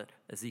prophet,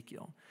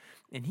 Ezekiel.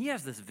 And he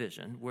has this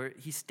vision where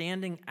he's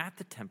standing at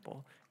the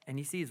temple, and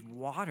he sees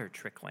water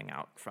trickling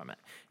out from it.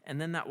 And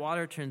then that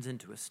water turns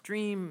into a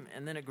stream,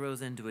 and then it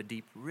grows into a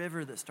deep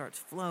river that starts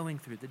flowing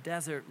through the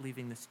desert,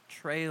 leaving this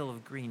trail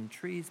of green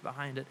trees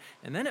behind it.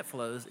 And then it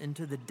flows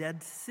into the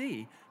Dead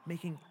Sea,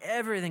 making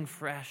everything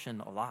fresh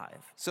and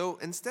alive. So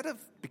instead of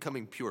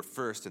becoming pure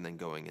first and then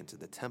going into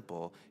the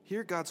temple,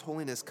 here God's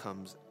holiness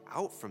comes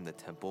out from the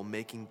temple,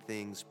 making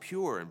things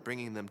pure and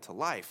bringing them to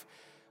life.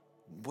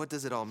 What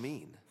does it all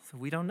mean? So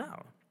we don't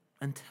know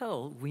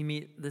until we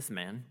meet this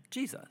man,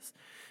 Jesus.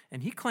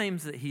 And he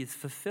claims that he's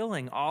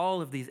fulfilling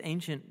all of these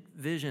ancient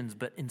visions,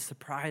 but in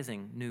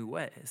surprising new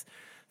ways.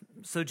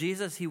 So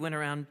Jesus, he went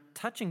around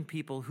touching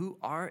people who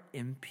are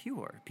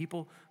impure,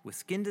 people with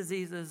skin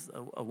diseases,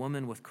 a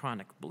woman with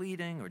chronic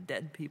bleeding, or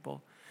dead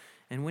people.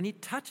 And when he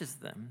touches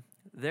them,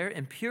 their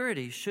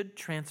impurity should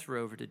transfer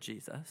over to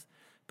Jesus,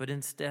 but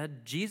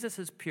instead,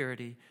 Jesus'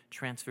 purity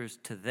transfers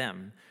to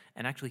them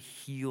and actually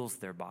heals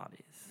their bodies.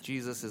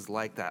 Jesus is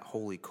like that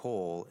holy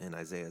coal in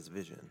Isaiah's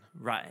vision.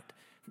 Right.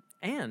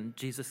 And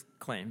Jesus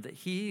claimed that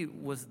he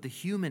was the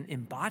human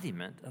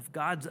embodiment of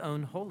God's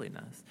own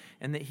holiness,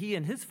 and that he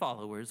and his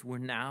followers were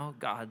now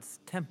God's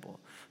temple,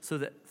 so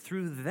that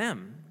through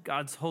them,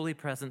 God's holy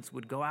presence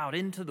would go out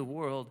into the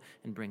world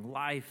and bring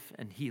life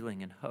and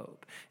healing and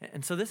hope.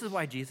 And so this is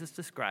why Jesus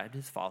described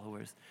his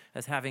followers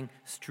as having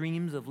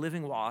streams of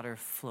living water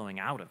flowing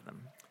out of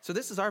them. So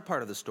this is our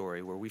part of the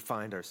story where we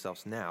find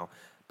ourselves now,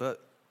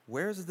 but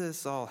where's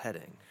this all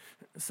heading?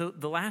 So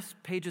the last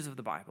pages of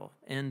the Bible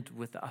end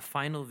with a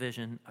final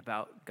vision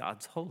about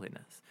God's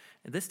holiness.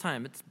 And this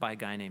time it's by a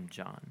guy named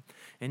John.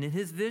 And in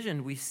his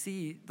vision, we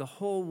see the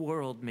whole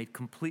world made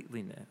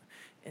completely new.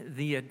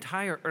 The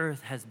entire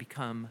earth has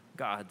become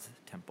God's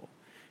temple.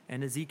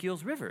 And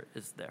Ezekiel's river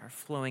is there,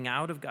 flowing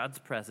out of God's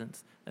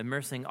presence,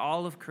 immersing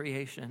all of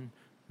creation,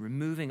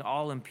 removing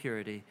all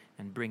impurity,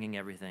 and bringing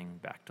everything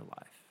back to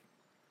life.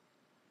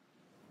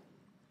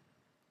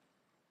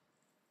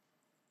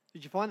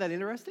 Did you find that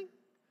interesting?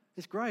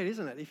 It's great,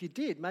 isn't it? If you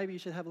did, maybe you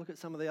should have a look at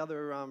some of the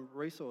other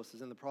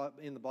resources in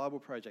the Bible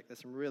Project.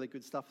 There's some really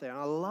good stuff there. And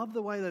I love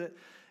the way that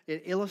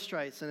it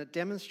illustrates and it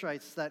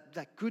demonstrates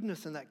that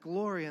goodness and that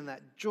glory and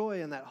that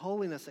joy and that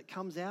holiness that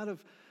comes out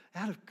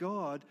of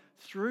God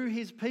through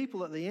his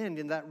people at the end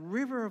in that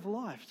river of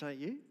life, don't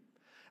you?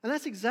 And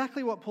that's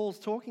exactly what Paul's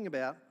talking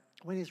about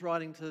when he's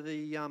writing to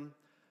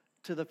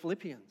the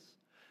Philippians.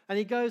 And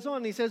he goes on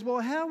and he says,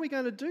 well, how are we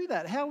going to do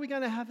that? How are we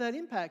going to have that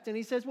impact? And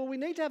he says, well, we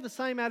need to have the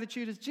same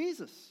attitude as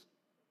Jesus.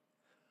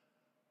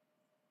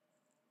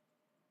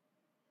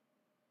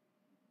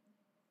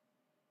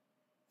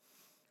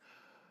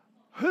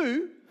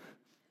 Who,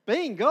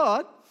 being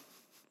God,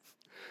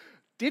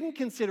 didn't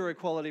consider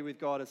equality with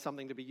God as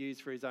something to be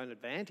used for his own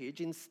advantage.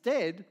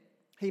 Instead,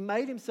 he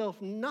made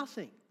himself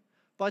nothing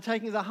by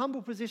taking the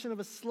humble position of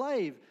a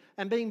slave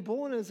and being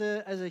born as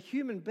a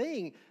human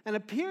being and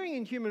appearing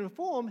in human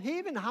form. He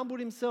even humbled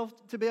himself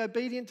to be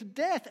obedient to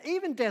death,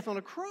 even death on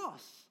a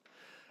cross.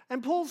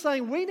 And Paul's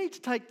saying we need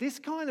to take this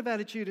kind of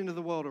attitude into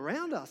the world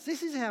around us.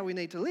 This is how we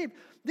need to live.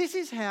 This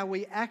is how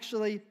we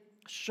actually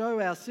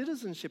show our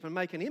citizenship and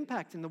make an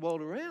impact in the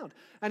world around.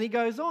 And he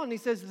goes on, he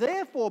says,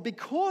 therefore,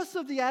 because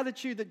of the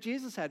attitude that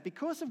Jesus had,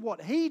 because of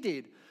what he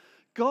did,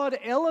 God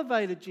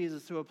elevated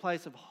Jesus to a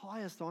place of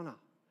highest honor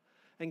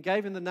and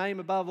gave him the name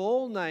above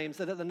all names,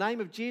 that at the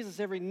name of Jesus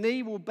every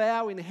knee will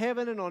bow in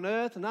heaven and on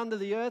earth and under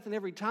the earth, and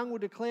every tongue will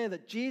declare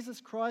that Jesus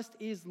Christ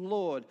is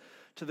Lord,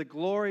 to the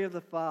glory of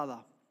the Father.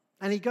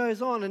 And he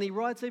goes on and he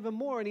writes even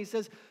more and he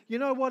says, you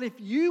know what, if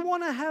you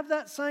want to have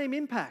that same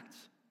impact,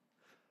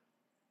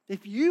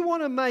 if you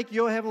want to make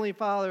your Heavenly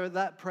Father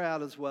that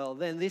proud as well,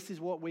 then this is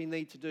what we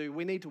need to do.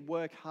 We need to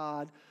work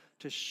hard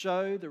to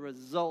show the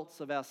results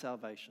of our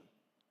salvation.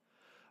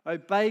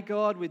 Obey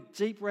God with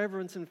deep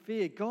reverence and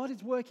fear. God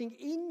is working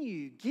in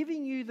you,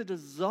 giving you the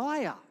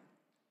desire,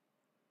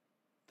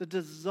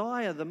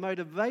 the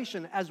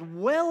motivation, as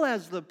well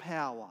as the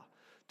power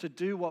to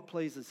do what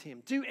pleases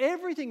him. Do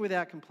everything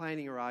without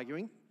complaining or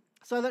arguing,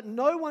 so that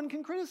no one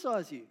can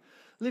criticize you.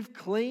 Live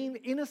clean,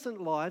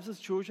 innocent lives as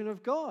children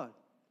of God,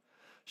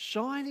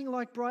 shining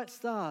like bright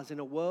stars in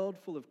a world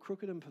full of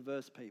crooked and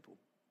perverse people.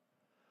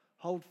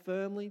 Hold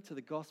firmly to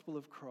the gospel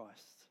of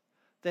Christ.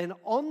 Then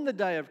on the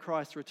day of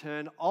Christ's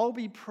return, I'll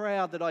be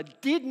proud that I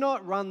did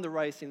not run the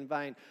race in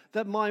vain,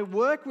 that my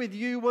work with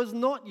you was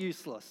not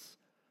useless.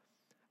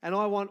 And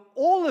I want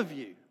all of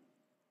you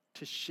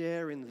to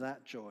share in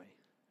that joy.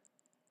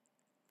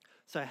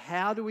 So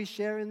how do we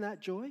share in that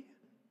joy?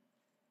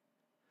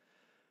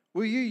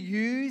 Will you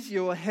use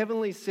your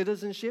heavenly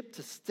citizenship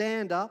to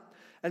stand up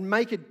and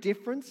make a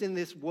difference in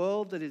this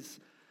world that is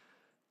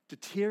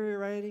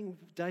deteriorating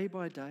day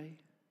by day?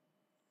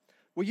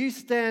 Will you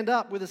stand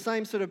up with the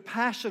same sort of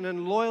passion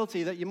and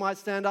loyalty that you might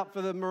stand up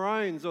for the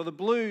Maroons or the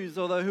Blues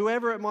or the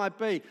whoever it might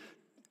be?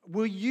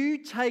 Will you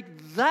take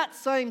that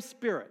same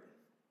spirit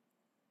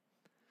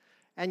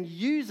and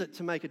use it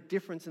to make a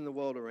difference in the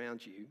world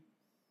around you?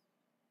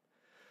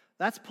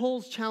 That's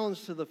Paul's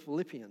challenge to the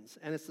Philippians,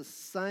 and it's the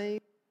same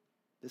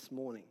this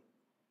morning.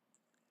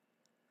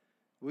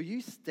 Will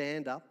you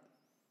stand up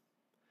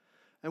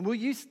And will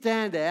you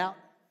stand out?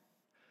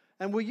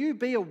 And will you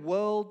be a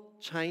world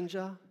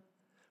changer?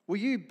 Will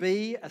you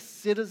be a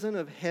citizen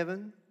of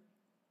heaven?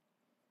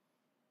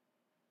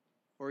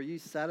 Or are you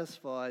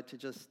satisfied to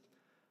just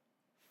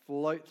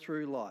float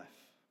through life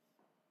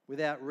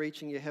without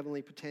reaching your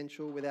heavenly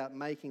potential, without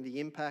making the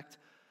impact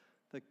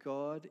that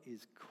God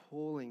is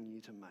calling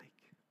you to make?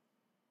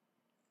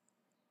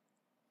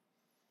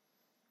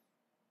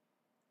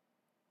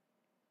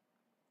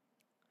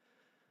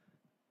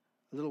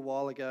 A little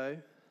while ago,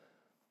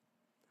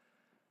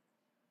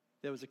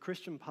 there was a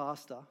Christian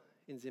pastor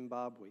in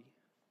Zimbabwe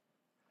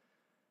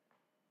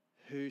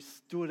who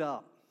stood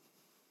up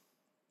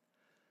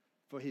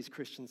for his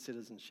Christian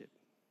citizenship.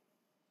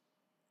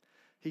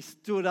 He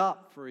stood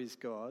up for his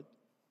God,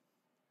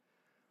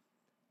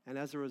 and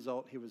as a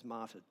result, he was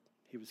martyred.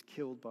 He was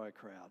killed by a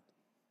crowd.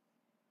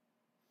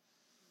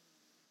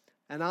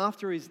 And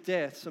after his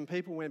death, some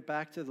people went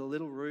back to the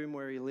little room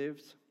where he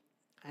lived,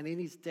 and in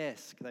his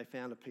desk, they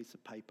found a piece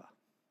of paper.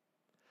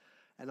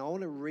 And I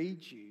want to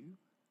read you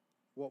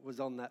what was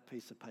on that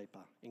piece of paper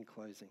in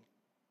closing.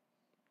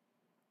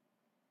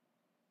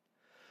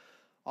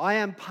 I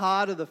am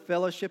part of the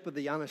fellowship of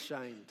the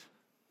unashamed.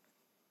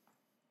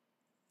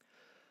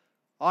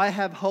 I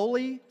have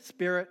Holy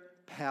Spirit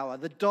power.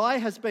 The die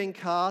has been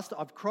cast.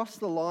 I've crossed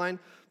the line.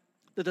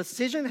 The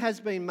decision has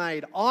been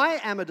made.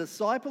 I am a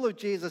disciple of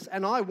Jesus,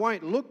 and I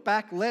won't look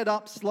back, let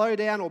up, slow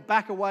down, or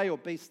back away, or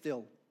be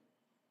still.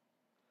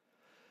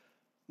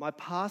 My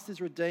past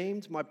is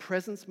redeemed, my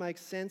presence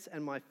makes sense,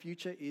 and my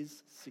future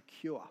is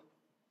secure.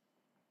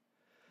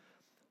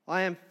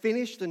 I am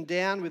finished and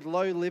down with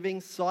low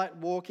living, sight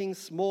walking,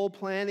 small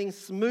planning,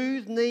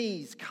 smooth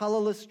knees,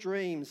 colourless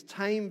dreams,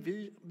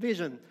 tame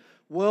vision,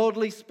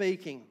 worldly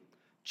speaking,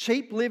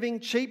 cheap living,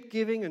 cheap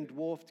giving, and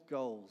dwarfed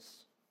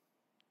goals.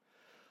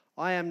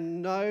 I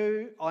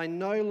no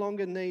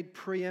longer need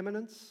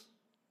preeminence,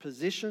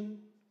 position,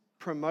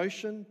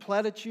 promotion,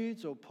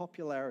 platitudes, or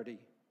popularity.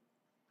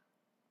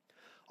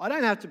 I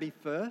don't have to be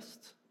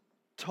first,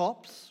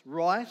 tops,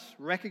 right,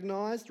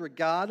 recognised,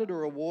 regarded,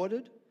 or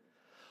awarded.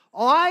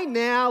 I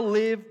now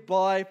live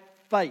by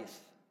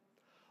faith.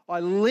 I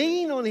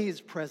lean on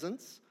his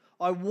presence.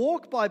 I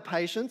walk by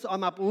patience.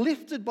 I'm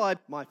uplifted by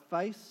my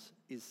face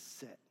is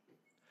set.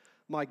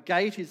 My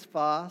gait is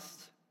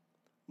fast.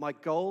 My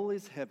goal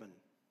is heaven.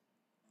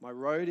 My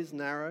road is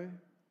narrow.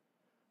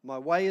 My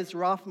way is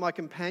rough. My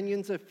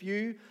companions are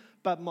few.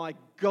 But my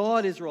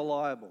God is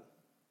reliable.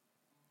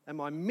 And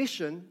my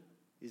mission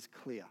is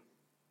clear.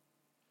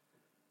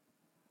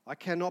 I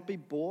cannot be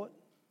bought,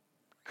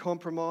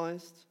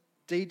 compromised,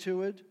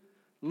 detoured,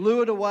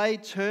 lured away,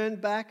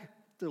 turned back,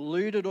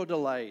 deluded, or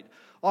delayed.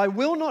 I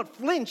will not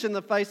flinch in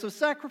the face of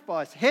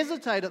sacrifice,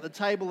 hesitate at the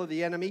table of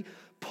the enemy,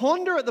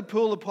 ponder at the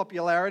pool of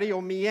popularity,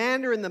 or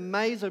meander in the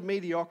maze of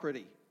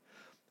mediocrity.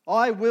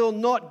 I will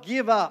not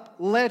give up,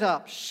 let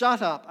up,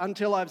 shut up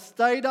until I've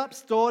stayed up,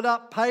 stored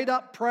up, paid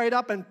up, prayed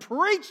up, and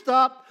preached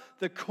up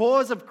the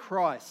cause of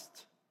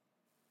Christ.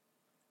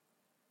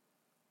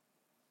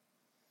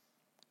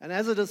 And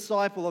as a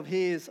disciple of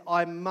his,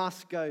 I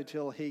must go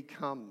till he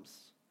comes.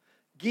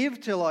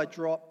 Give till I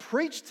drop,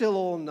 preach till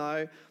all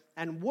know,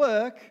 and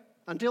work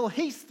until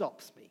he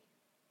stops me.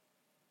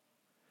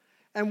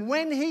 And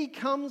when he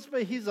comes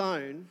for his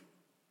own,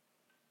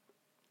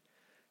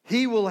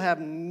 he will have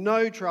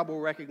no trouble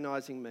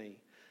recognizing me,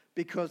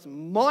 because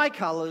my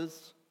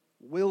colours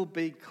will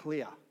be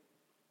clear.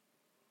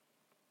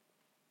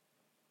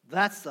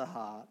 That's the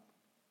heart.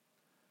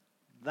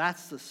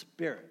 That's the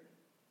spirit.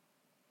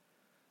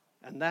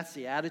 And that's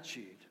the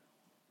attitude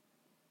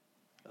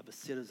of a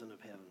citizen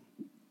of heaven.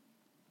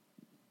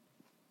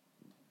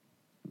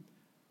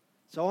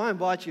 So I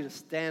invite you to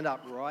stand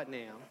up right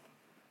now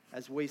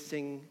as we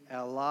sing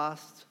our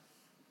last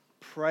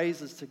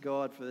praises to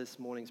God for this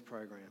morning's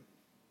program.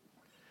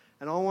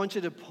 And I want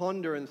you to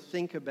ponder and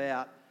think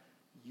about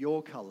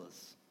your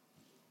colours.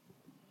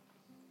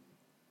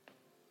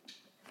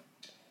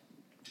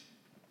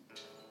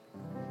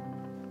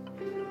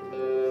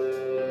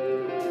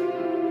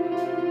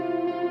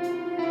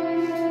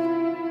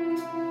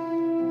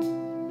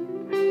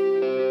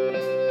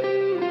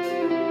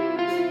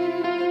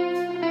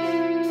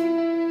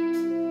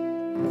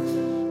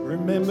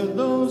 Remember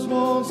those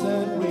walls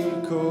that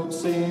we called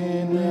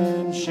sin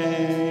and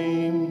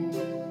shame.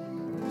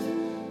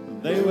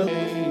 They were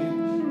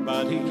late,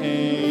 but he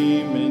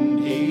came and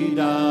he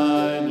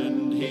died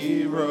and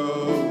he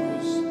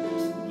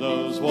rose.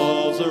 Those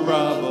walls are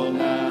rubble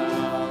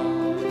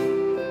now.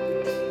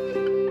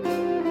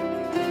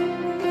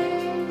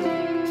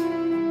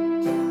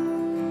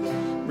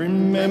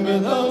 Remember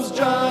those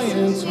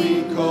giants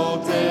we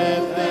called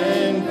death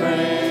and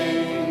grave.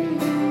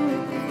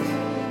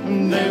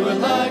 They were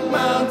like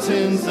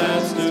mountains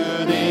that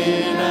stood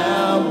in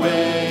our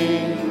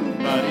way,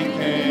 but he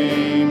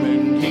came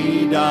and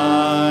he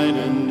died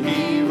and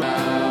he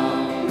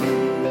rose.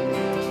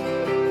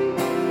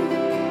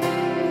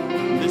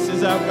 This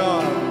is our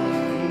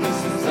God.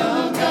 This is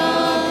our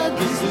God.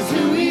 This is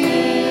who he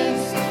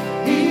is.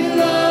 He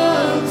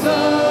loves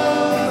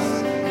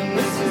us. And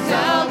this is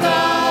our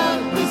God.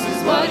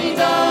 he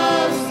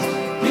does.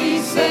 He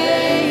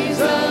saves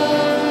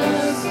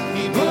us.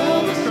 He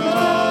bore the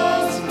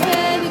cross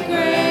and the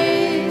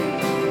grave.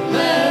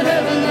 Let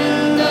heaven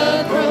and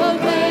earth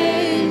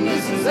proclaim,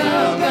 this is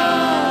our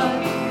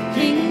God,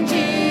 King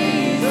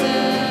Jesus.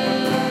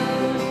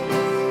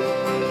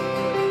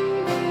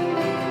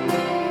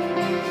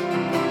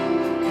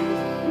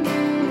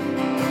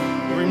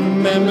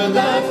 Remember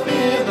that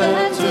fear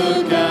that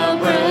took our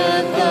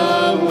breath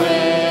away.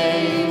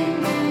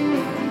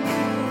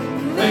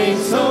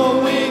 Faith so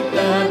weak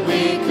that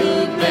we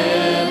could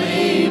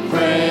barely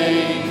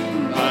pray,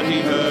 but he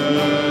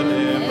heard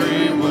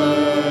every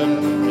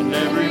word and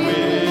every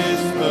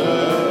whisper.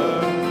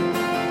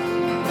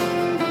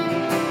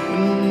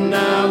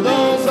 Now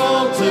those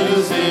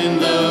altars in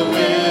the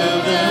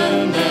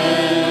wilderness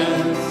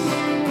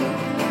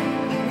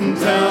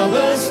tell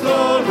the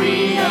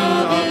story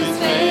of his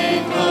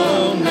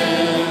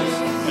faithfulness,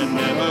 and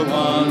never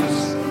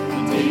once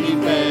did he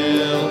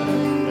fail,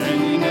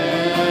 and he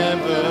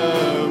never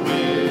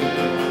will.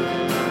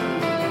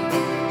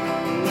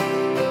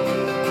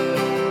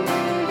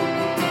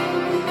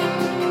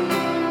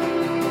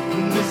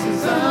 This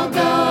is our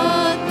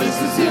God, this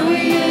is who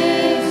he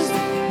is,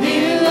 he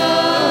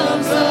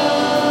loves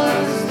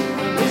us.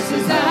 This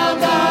is our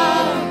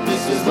God,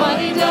 this is what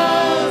he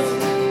does,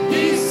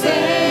 he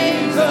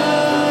saves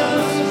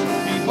us.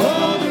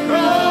 Before the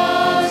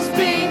cross,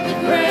 beat the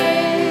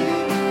grave,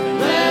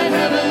 let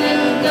heaven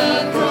and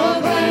earth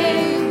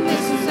proclaim,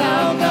 this is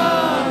our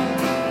God,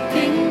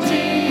 King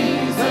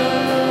Jesus.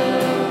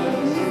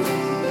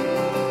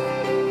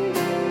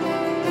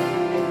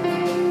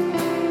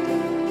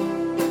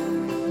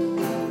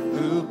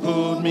 Who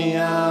pulled me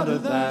out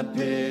of that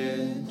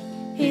pit?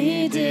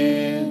 He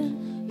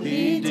did,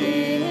 he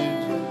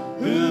did.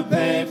 Who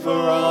paid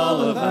for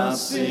all of our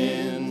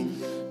sin?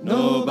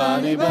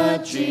 Nobody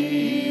but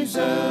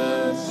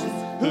Jesus.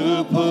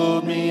 Who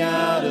pulled me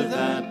out of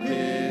that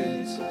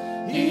pit?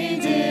 He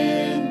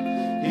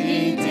did,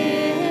 he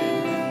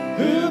did.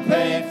 Who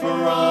paid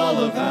for all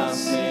of our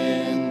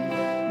sin?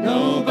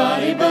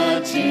 Nobody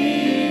but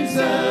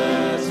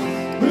Jesus.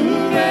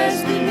 Who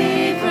rescued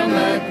me from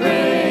that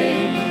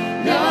grave?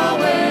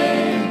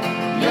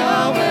 Yahweh,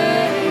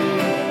 Yahweh.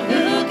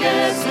 Who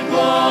gets the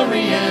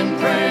glory and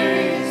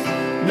praise?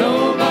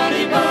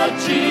 Nobody but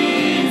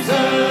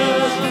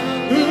Jesus.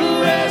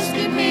 Who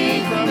rescued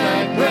me from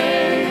that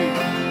grave?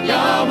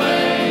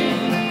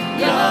 Yahweh,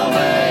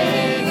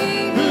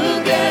 Yahweh.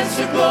 Who gets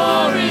the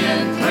glory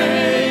and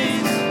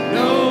praise?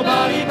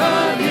 Nobody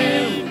but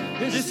him.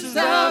 This is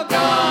our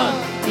God,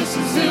 this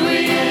is who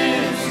he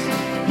is.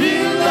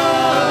 He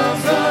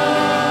loves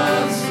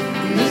us.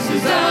 This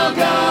is our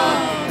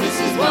God, this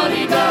is what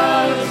he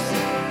does.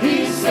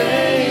 He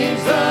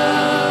saves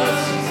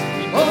us.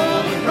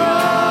 Before the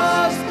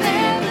cross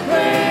and the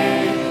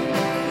grave,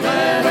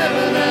 let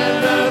heaven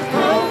and earth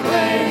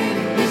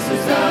proclaim, this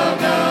is our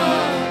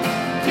God,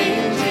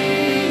 King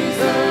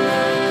Jesus.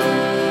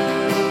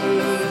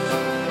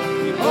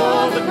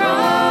 Before the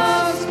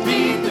cross,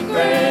 beat the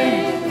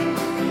grave,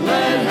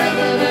 let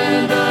heaven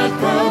and earth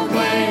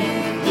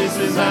proclaim, this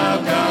is our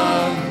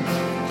God,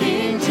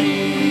 King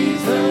Jesus.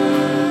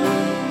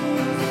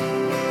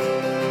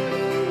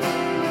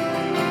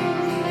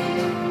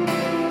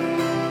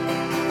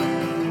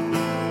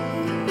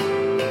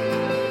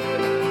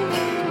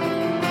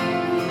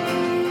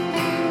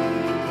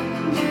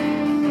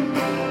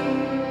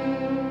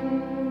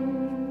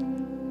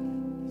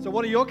 So,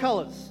 what are your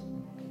colours?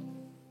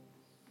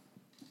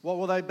 What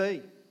will they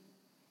be?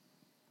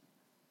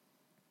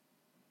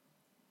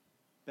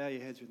 Bow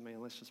your heads with me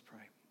and let's just pray.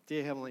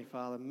 Dear Heavenly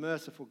Father,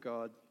 merciful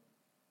God,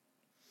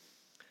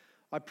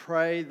 I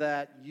pray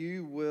that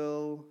you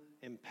will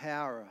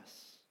empower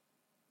us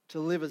to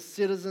live as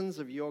citizens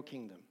of your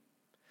kingdom.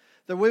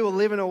 That we will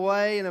live in a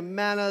way, in a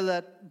manner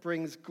that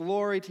brings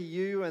glory to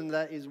you and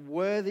that is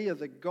worthy of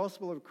the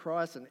gospel of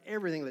Christ and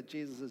everything that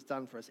Jesus has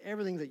done for us,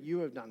 everything that you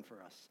have done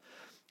for us.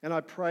 And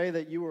I pray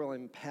that you will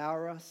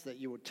empower us, that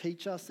you will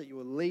teach us, that you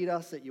will lead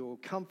us, that you will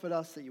comfort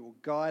us, that you will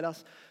guide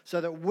us, so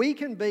that we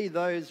can be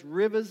those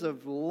rivers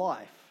of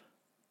life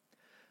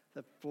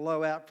that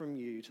flow out from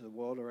you to the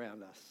world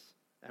around us.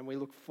 And we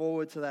look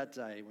forward to that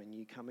day when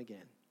you come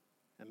again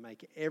and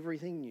make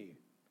everything new.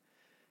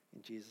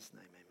 In Jesus'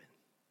 name, amen.